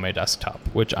is still on my desktop,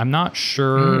 which I'm not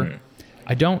sure.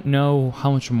 I don't know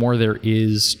how much more there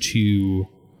is to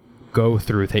go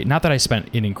through with Hades. Not that I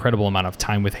spent an incredible amount of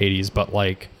time with Hades, but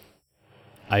like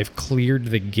I've cleared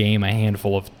the game a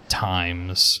handful of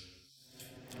times,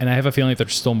 and I have a feeling that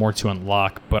there's still more to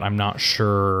unlock, but I'm not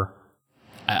sure.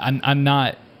 I'm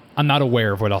not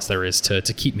aware of what else there is to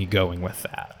keep me going with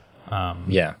that.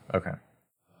 Yeah. Okay.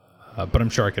 But I'm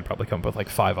sure I could probably come up with like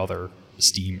 5 other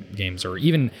Steam games, or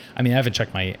even, I mean, I haven't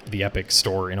checked the Epic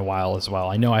store in a while as well.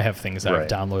 I know I have things that I've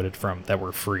downloaded from that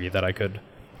were free that I could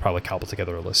probably cobble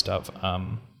together a list of. Yeah,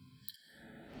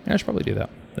 I should probably do that.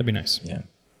 That'd be nice. Yeah.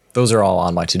 Those are all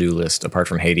on my to-do list, apart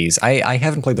from Hades. I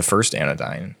haven't played the first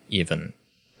Anodyne, even.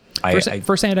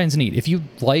 First Anodyne's neat. If you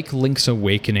like Link's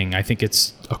Awakening, I think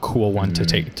it's a cool one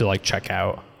to check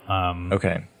out.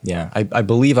 Okay. Yeah. I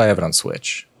believe I have it on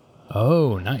Switch.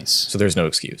 Oh, nice. So there's no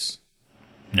excuse.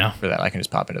 No. For that. I can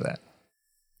just pop into that.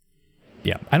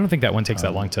 Yeah. I don't think that one takes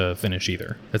that long to finish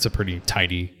either. It's a pretty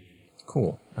tidy.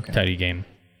 Cool. Okay. Tidy game.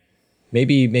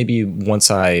 Maybe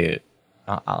once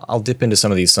I'll dip into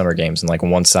some of these summer games, and like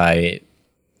once I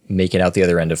make it out the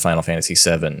other end of Final Fantasy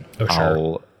VII,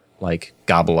 I'll like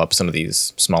gobble up some of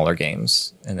these smaller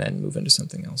games and then move into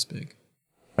something else big.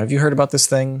 Have you heard about this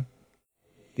thing?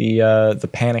 The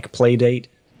Panic Playdate?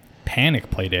 Panic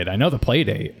Playdate. I know the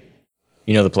Playdate.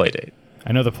 You know the Playdate.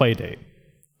 I know the Playdate.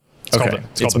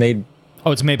 It's made.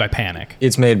 Oh, it's made by Panic.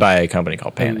 It's made by a company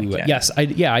called Panic. Ooh, yes,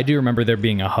 I do remember there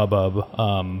being a hubbub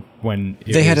when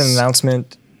they had an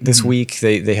announcement this week.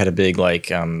 They had a big like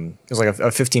it was like a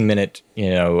 15-minute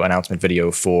announcement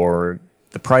video for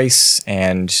the price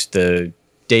and the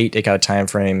date. It got a time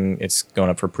frame. It's going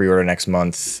up for pre-order next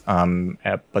month.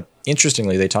 But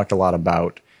interestingly, they talked a lot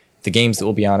about the games that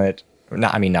will be on it.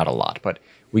 Not a lot, but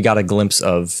we got a glimpse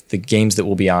of the games that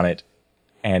will be on it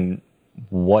and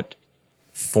what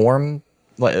form,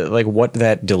 like what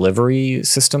that delivery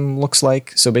system looks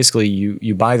like. So basically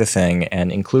you buy the thing, and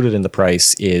included in the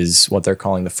price is what they're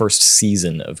calling the first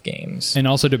season of games. And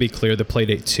also, to be clear, the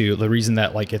Playdate 2, the reason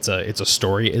that like it's a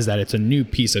story is that it's a new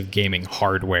piece of gaming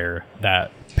hardware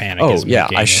that Panic is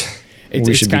making.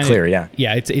 We should be clear, yeah.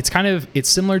 Yeah, it's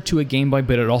similar to a Game Boy,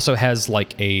 but it also has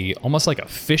like almost like a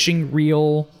fishing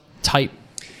reel type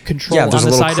control. Yeah, there's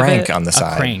on the a little side crank of it. on the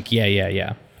side. A crank, yeah.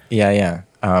 Yeah.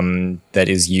 That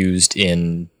is used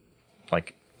in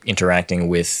like interacting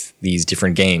with these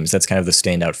different games. That's kind of the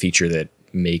standout feature that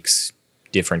makes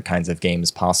different kinds of games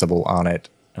possible on it.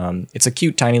 It's a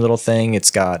cute, tiny little thing.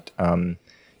 It's got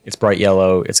it's bright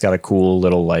yellow. It's got a cool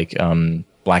little like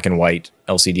black and white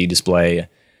LCD display.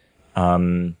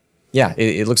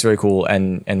 It looks very cool,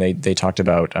 and they talked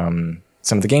about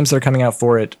some of the games that are coming out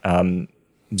for it.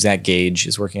 Zach Gage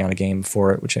is working on a game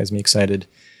for it, which has me excited.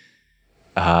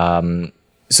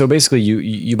 So basically,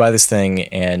 you buy this thing,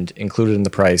 and included in the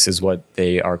price is what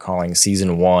they are calling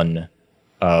Season 1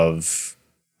 of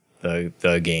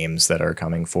the games that are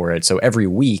coming for it. So every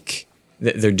week,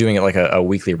 they're doing it like a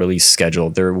weekly release schedule.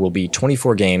 There will be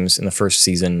 24 games in the first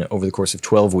season over the course of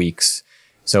 12 weeks.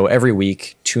 So every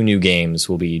week, 2 new games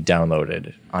will be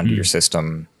downloaded onto your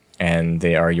system, and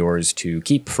they are yours to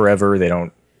keep forever. They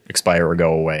don't expire or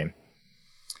go away.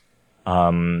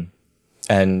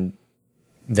 And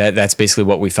that's basically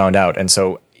what we found out. And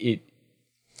so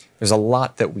there's a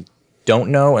lot that we don't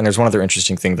know, and there's one other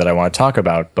interesting thing that I want to talk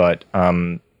about, but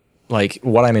like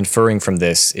what I'm inferring from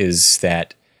this is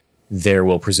that there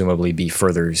will presumably be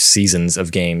further seasons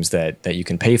of games that you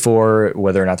can pay for.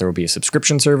 Whether or not there will be a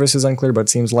subscription service is unclear, but it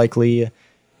seems likely.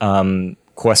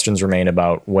 Questions remain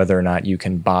about whether or not you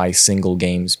can buy single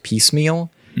games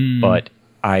piecemeal. But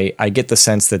I get the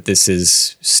sense that this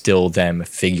is still them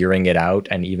figuring it out,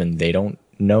 and even they don't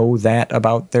know that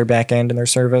about their back end and their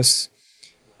service.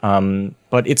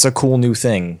 But it's a cool new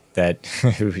thing that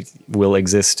will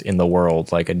exist in the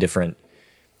world, like a different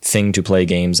thing to play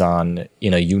games on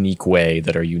in a unique way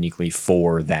that are uniquely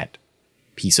for that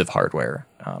piece of hardware.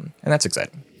 And that's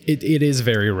exciting. It is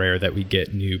very rare that we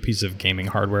get new pieces of gaming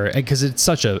hardware, because it's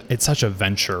such a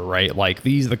venture, right? Like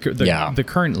the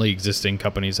currently existing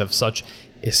companies have such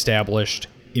established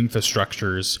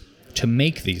infrastructures to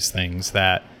make these things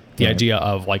that the idea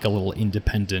of like a little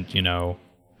independent,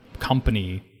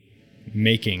 company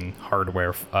making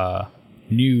hardware,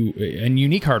 new and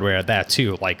unique hardware at that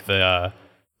too, like the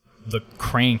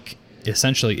Crank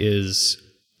essentially is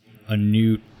a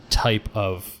new type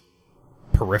of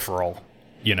peripheral,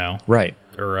 right,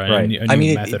 or a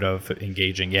new method of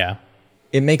engaging. Yeah,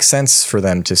 it makes sense for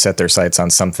them to set their sights on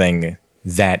something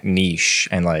that niche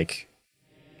and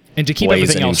to keep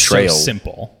everything else so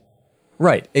simple.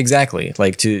 Right, exactly.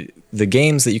 Like the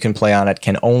games that you can play on it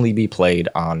can only be played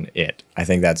on it. I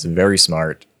think that's very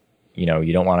smart. You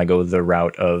don't want to go the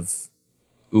route of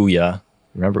Ouya.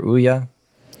 Remember Ouya?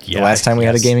 Yeah, the last time we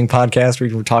had a gaming podcast,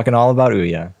 we were talking all about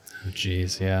Ouya. Oh,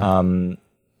 jeez, yeah.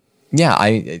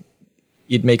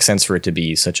 It makes sense for it to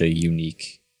be such a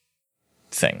unique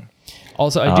thing.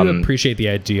 Also, I do appreciate the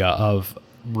idea of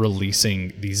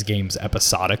releasing these games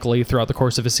episodically throughout the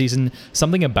course of a season.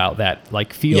 Something about that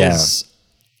feels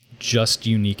just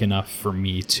unique enough for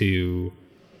me to...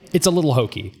 It's a little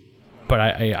hokey, but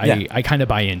I kind of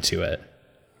buy into it.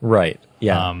 Right,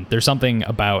 yeah. There's something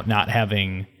about not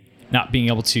being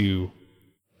able to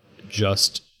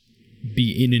just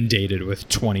be inundated with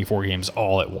 24 games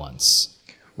all at once.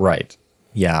 Right.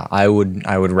 Yeah, I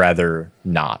would rather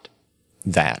not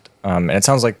that. And it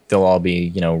sounds like they'll all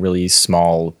be, really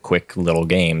small, quick little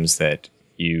games that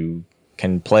you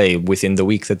can play within the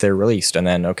week that they're released, and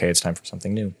then okay, it's time for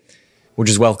something new, which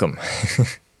is welcome.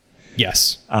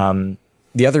 Yes.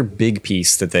 The other big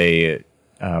piece that they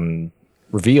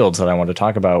revealed that I wanted to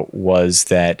talk about was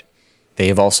that they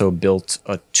have also built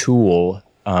a tool.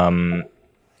 I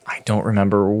don't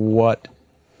remember what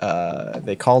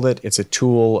they called it. It's a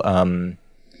tool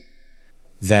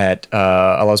that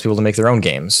allows people to make their own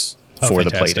games for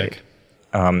fantastic.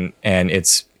 The Playdate. And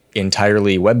it's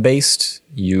entirely web-based.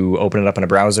 You open it up in a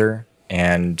browser,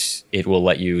 and it will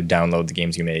let you download the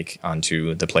games you make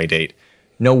onto the Playdate.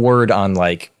 No word on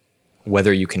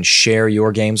whether you can share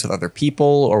your games with other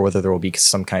people or whether there will be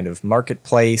some kind of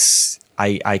marketplace.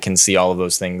 I can see all of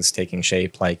those things taking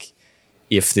shape.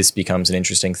 If this becomes an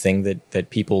interesting thing that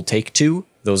people take to,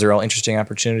 those are all interesting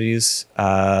opportunities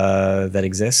that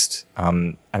exist.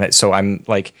 So I'm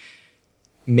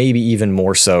maybe even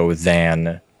more so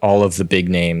than all of the big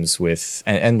names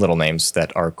and little names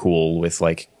that are cool with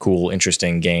cool,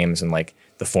 interesting games and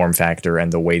the form factor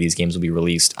and the way these games will be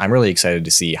released. I'm really excited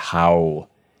to see how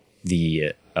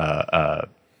the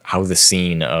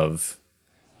scene of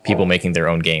people making their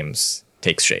own games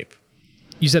takes shape.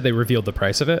 You said they revealed the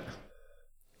price of it?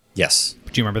 Yes.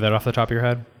 Do you remember that off the top of your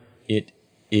head? It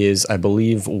is, I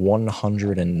believe,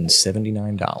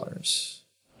 $179.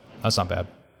 That's not bad.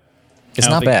 It's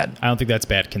not bad. I don't think that's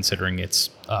bad considering it's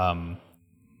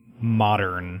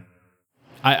modern.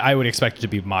 I would expect it to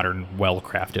be modern,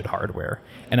 well-crafted hardware.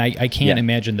 And I can't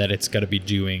imagine that it's going to be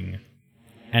doing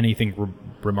anything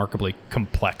remarkably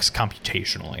complex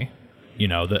computationally.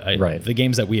 The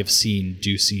games that we have seen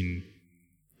do seem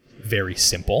very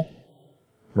simple.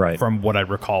 Right. From what I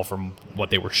recall from what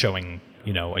they were showing,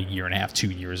 a year and a half, 2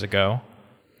 years ago.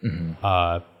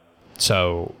 Mm-hmm.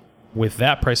 So with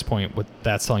that price point, what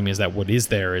that's telling me is that what is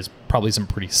there is probably some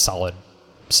pretty solid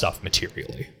stuff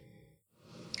materially.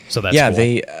 So that's cool.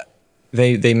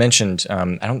 They mentioned,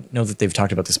 I don't know that they've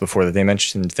talked about this before, that they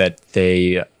mentioned that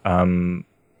they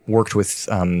worked with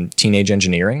Teenage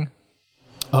Engineering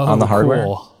on the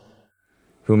hardware,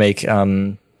 who make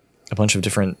a bunch of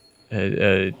different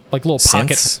little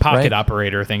synths, pocket right?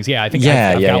 operator things. Yeah, I think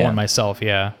I've got one myself.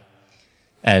 Yeah,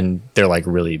 and they're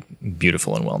really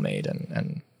beautiful and well made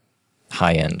and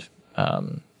high end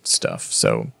stuff.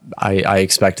 So I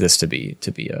expect this to be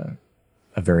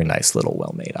a very nice little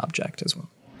well made object as well.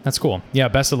 That's cool. Yeah,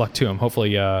 best of luck to him.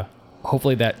 Hopefully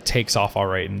that takes off all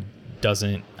right and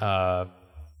doesn't. I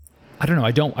don't know.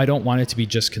 I don't want it to be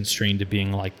just constrained to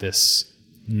being this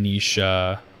niche,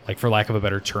 for lack of a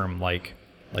better term,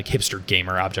 like hipster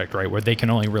gamer object, right? Where they can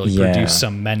only really produce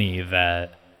so many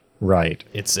that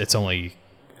it's only,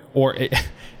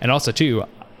 and also too,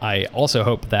 I also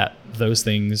hope that those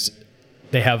things,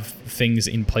 they have things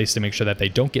in place to make sure that they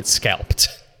don't get scalped,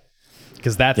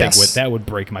 because that would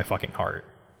break my fucking heart.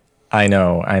 I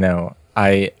know.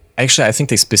 I think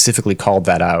they specifically called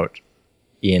that out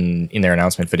in their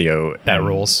announcement video. That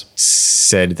rules.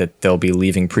 Said that they'll be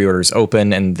leaving pre-orders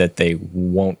open and that they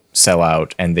won't sell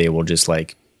out and they will just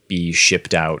like be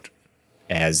shipped out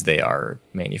as they are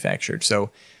manufactured. So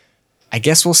I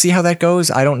guess we'll see how that goes.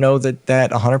 I don't know that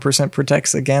 100%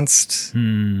 protects against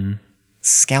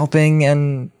scalping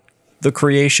and the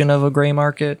creation of a gray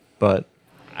market, but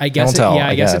I guess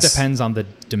it depends on the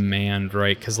demand,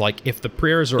 right? Because like if the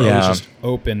pre-orders are always just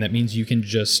open, that means you can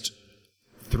just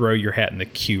throw your hat in the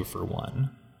queue for one.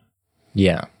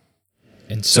 Yeah.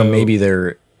 And so maybe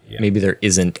there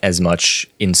isn't as much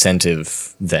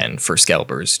incentive then for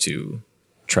scalpers to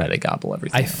try to gobble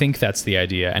everything. I think that's the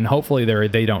idea, and hopefully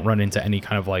they don't run into any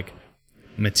kind of like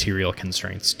material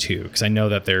constraints too, because I know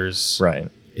that there's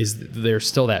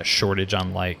still that shortage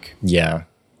on like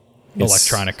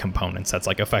electronic components that's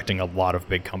like affecting a lot of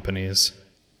big companies.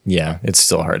 Yeah, it's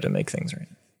still hard to make things right.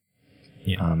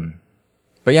 Yeah.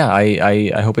 But yeah,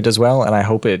 I hope it does well, and I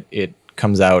hope it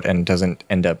comes out and doesn't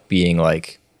end up being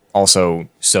like also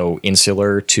so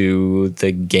insular to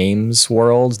the games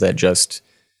world that just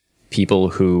people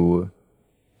who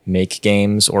make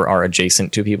games or are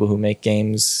adjacent to people who make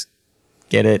games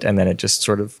get it, and then it just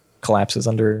sort of collapses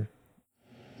under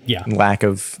lack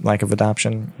of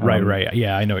adoption. Right.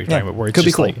 Yeah, I know what you're talking about. Where it's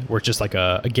just cool. Where it's just like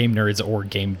a game nerds or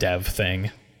game dev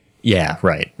thing. Yeah,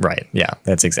 right. Yeah,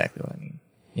 that's exactly what I mean.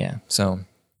 Yeah, so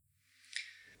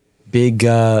big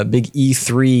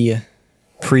E3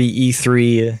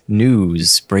 pre-E3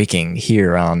 news breaking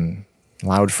here on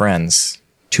Loud Friends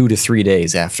 2 to 3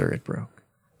 days after it broke.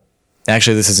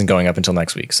 Actually, this isn't going up until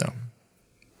next week, so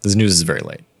this news is very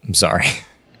late. I'm sorry.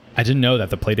 I didn't know that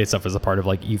the Playdate stuff was a part of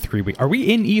like E3 week. Are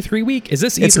we in E3 week? Is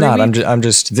this E3 It's not. week? I'm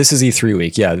just this is E3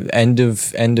 week. Yeah, end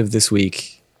of this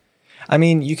week. I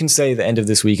mean, you can say the end of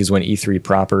this week is when E3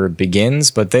 proper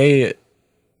begins, but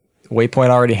Waypoint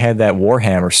already had that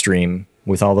Warhammer stream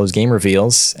with all those game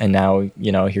reveals, and now,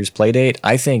 here's Playdate.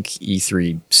 I think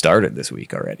E3 started this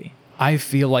week already. I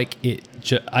feel like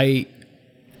I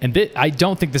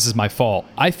don't think this is my fault.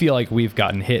 I feel like we've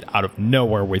gotten hit out of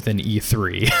nowhere within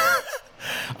E3.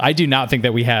 I do not think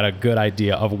that we had a good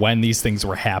idea of when these things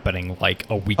were happening like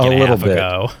a week and a half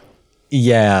ago.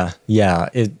 Yeah.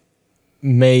 It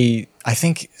may, I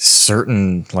think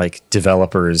certain like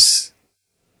developers'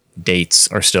 dates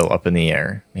are still up in the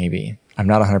air, maybe. I'm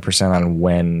not 100% on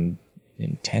when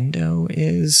Nintendo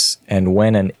is and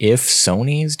when and if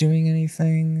Sony is doing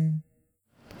anything.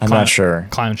 I'm not sure.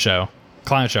 Clown show.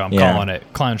 I'm calling it.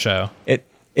 Clown show.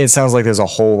 It sounds like there's a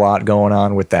whole lot going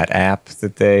on with that app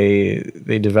that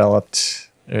they developed,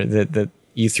 or that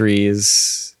E3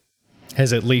 is.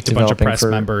 Has it leaked a bunch of press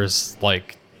members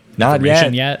like not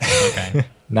yet? Okay.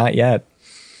 Not yet.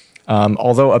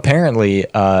 Although apparently,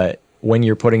 when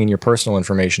you're putting in your personal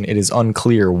information, it is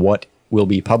unclear what will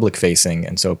be public facing,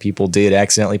 and so people did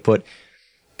accidentally put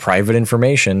private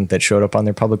information that showed up on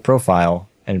their public profile,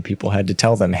 and people had to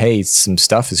tell them, hey, some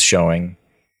stuff is showing,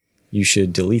 you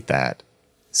should delete that.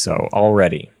 So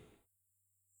already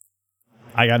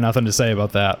I got nothing to say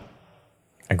about that.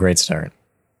 A great start.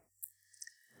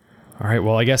 All right,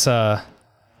 well, I guess I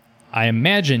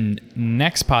imagine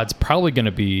next pod's probably going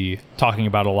to be talking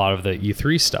about a lot of the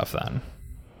E3 stuff then,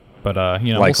 but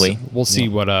likely we'll see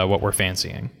what we're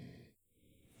fancying.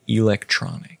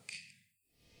 Electronic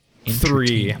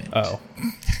 3. Oh.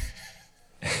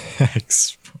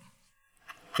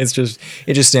 It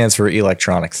just stands for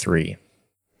Electronic 3.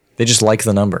 They just like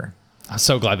the number. I'm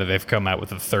so glad that they've come out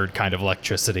with a third kind of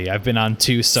electricity. I've been on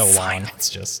 2 so long. It's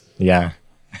just all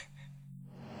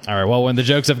right. Well, when the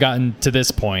jokes have gotten to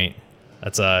this point,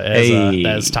 that's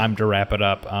time to wrap it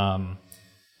up.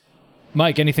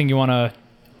 Mike, anything you want to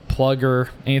plug or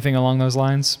anything along those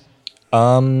lines?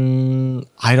 I've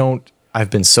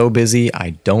been so busy, I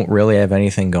don't really have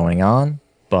anything going on,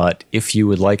 but if you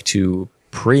would like to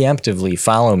preemptively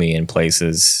follow me in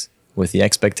places with the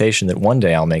expectation that one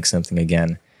day I'll make something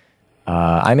again,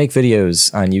 I make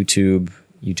videos on YouTube,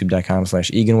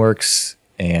 youtube.com/EganWorks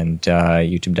and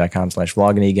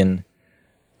youtube.com/VlogandEgan.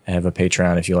 I have a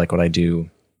Patreon if you like what I do,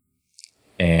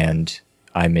 and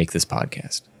I make this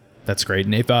podcast. That's great.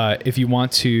 And if you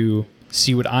want to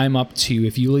see what I'm up to,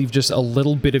 if you leave just a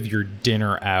little bit of your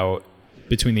dinner out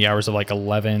between the hours of like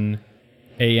 11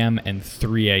 a.m. and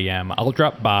 3 a.m., I'll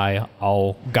drop by,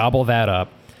 I'll gobble that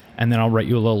up, and then I'll write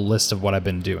you a little list of what I've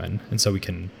been doing, and so we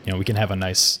can have a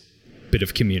nice bit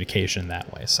of communication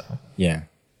that way. So yeah,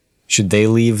 should they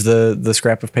leave the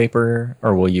scrap of paper,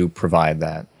 or will you provide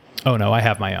that? Oh no, I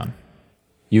have my own.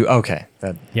 You okay?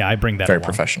 I bring that. Very along.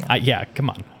 Professional. Yeah,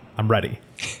 come on, I'm ready.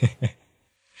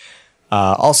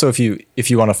 Also, if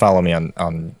you want to follow me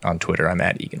on Twitter, I'm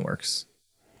at EganWorks.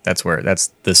 That's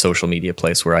the social media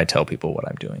place where I tell people what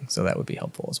I'm doing. So that would be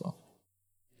helpful as well.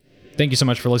 Thank you so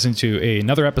much for listening to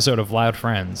another episode of Loud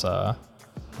Friends.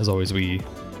 As always, we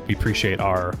appreciate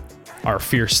our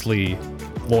fiercely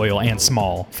loyal and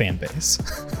small fan base.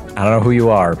 I don't know who you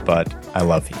are, but I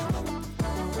love you.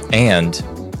 And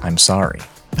I'm sorry.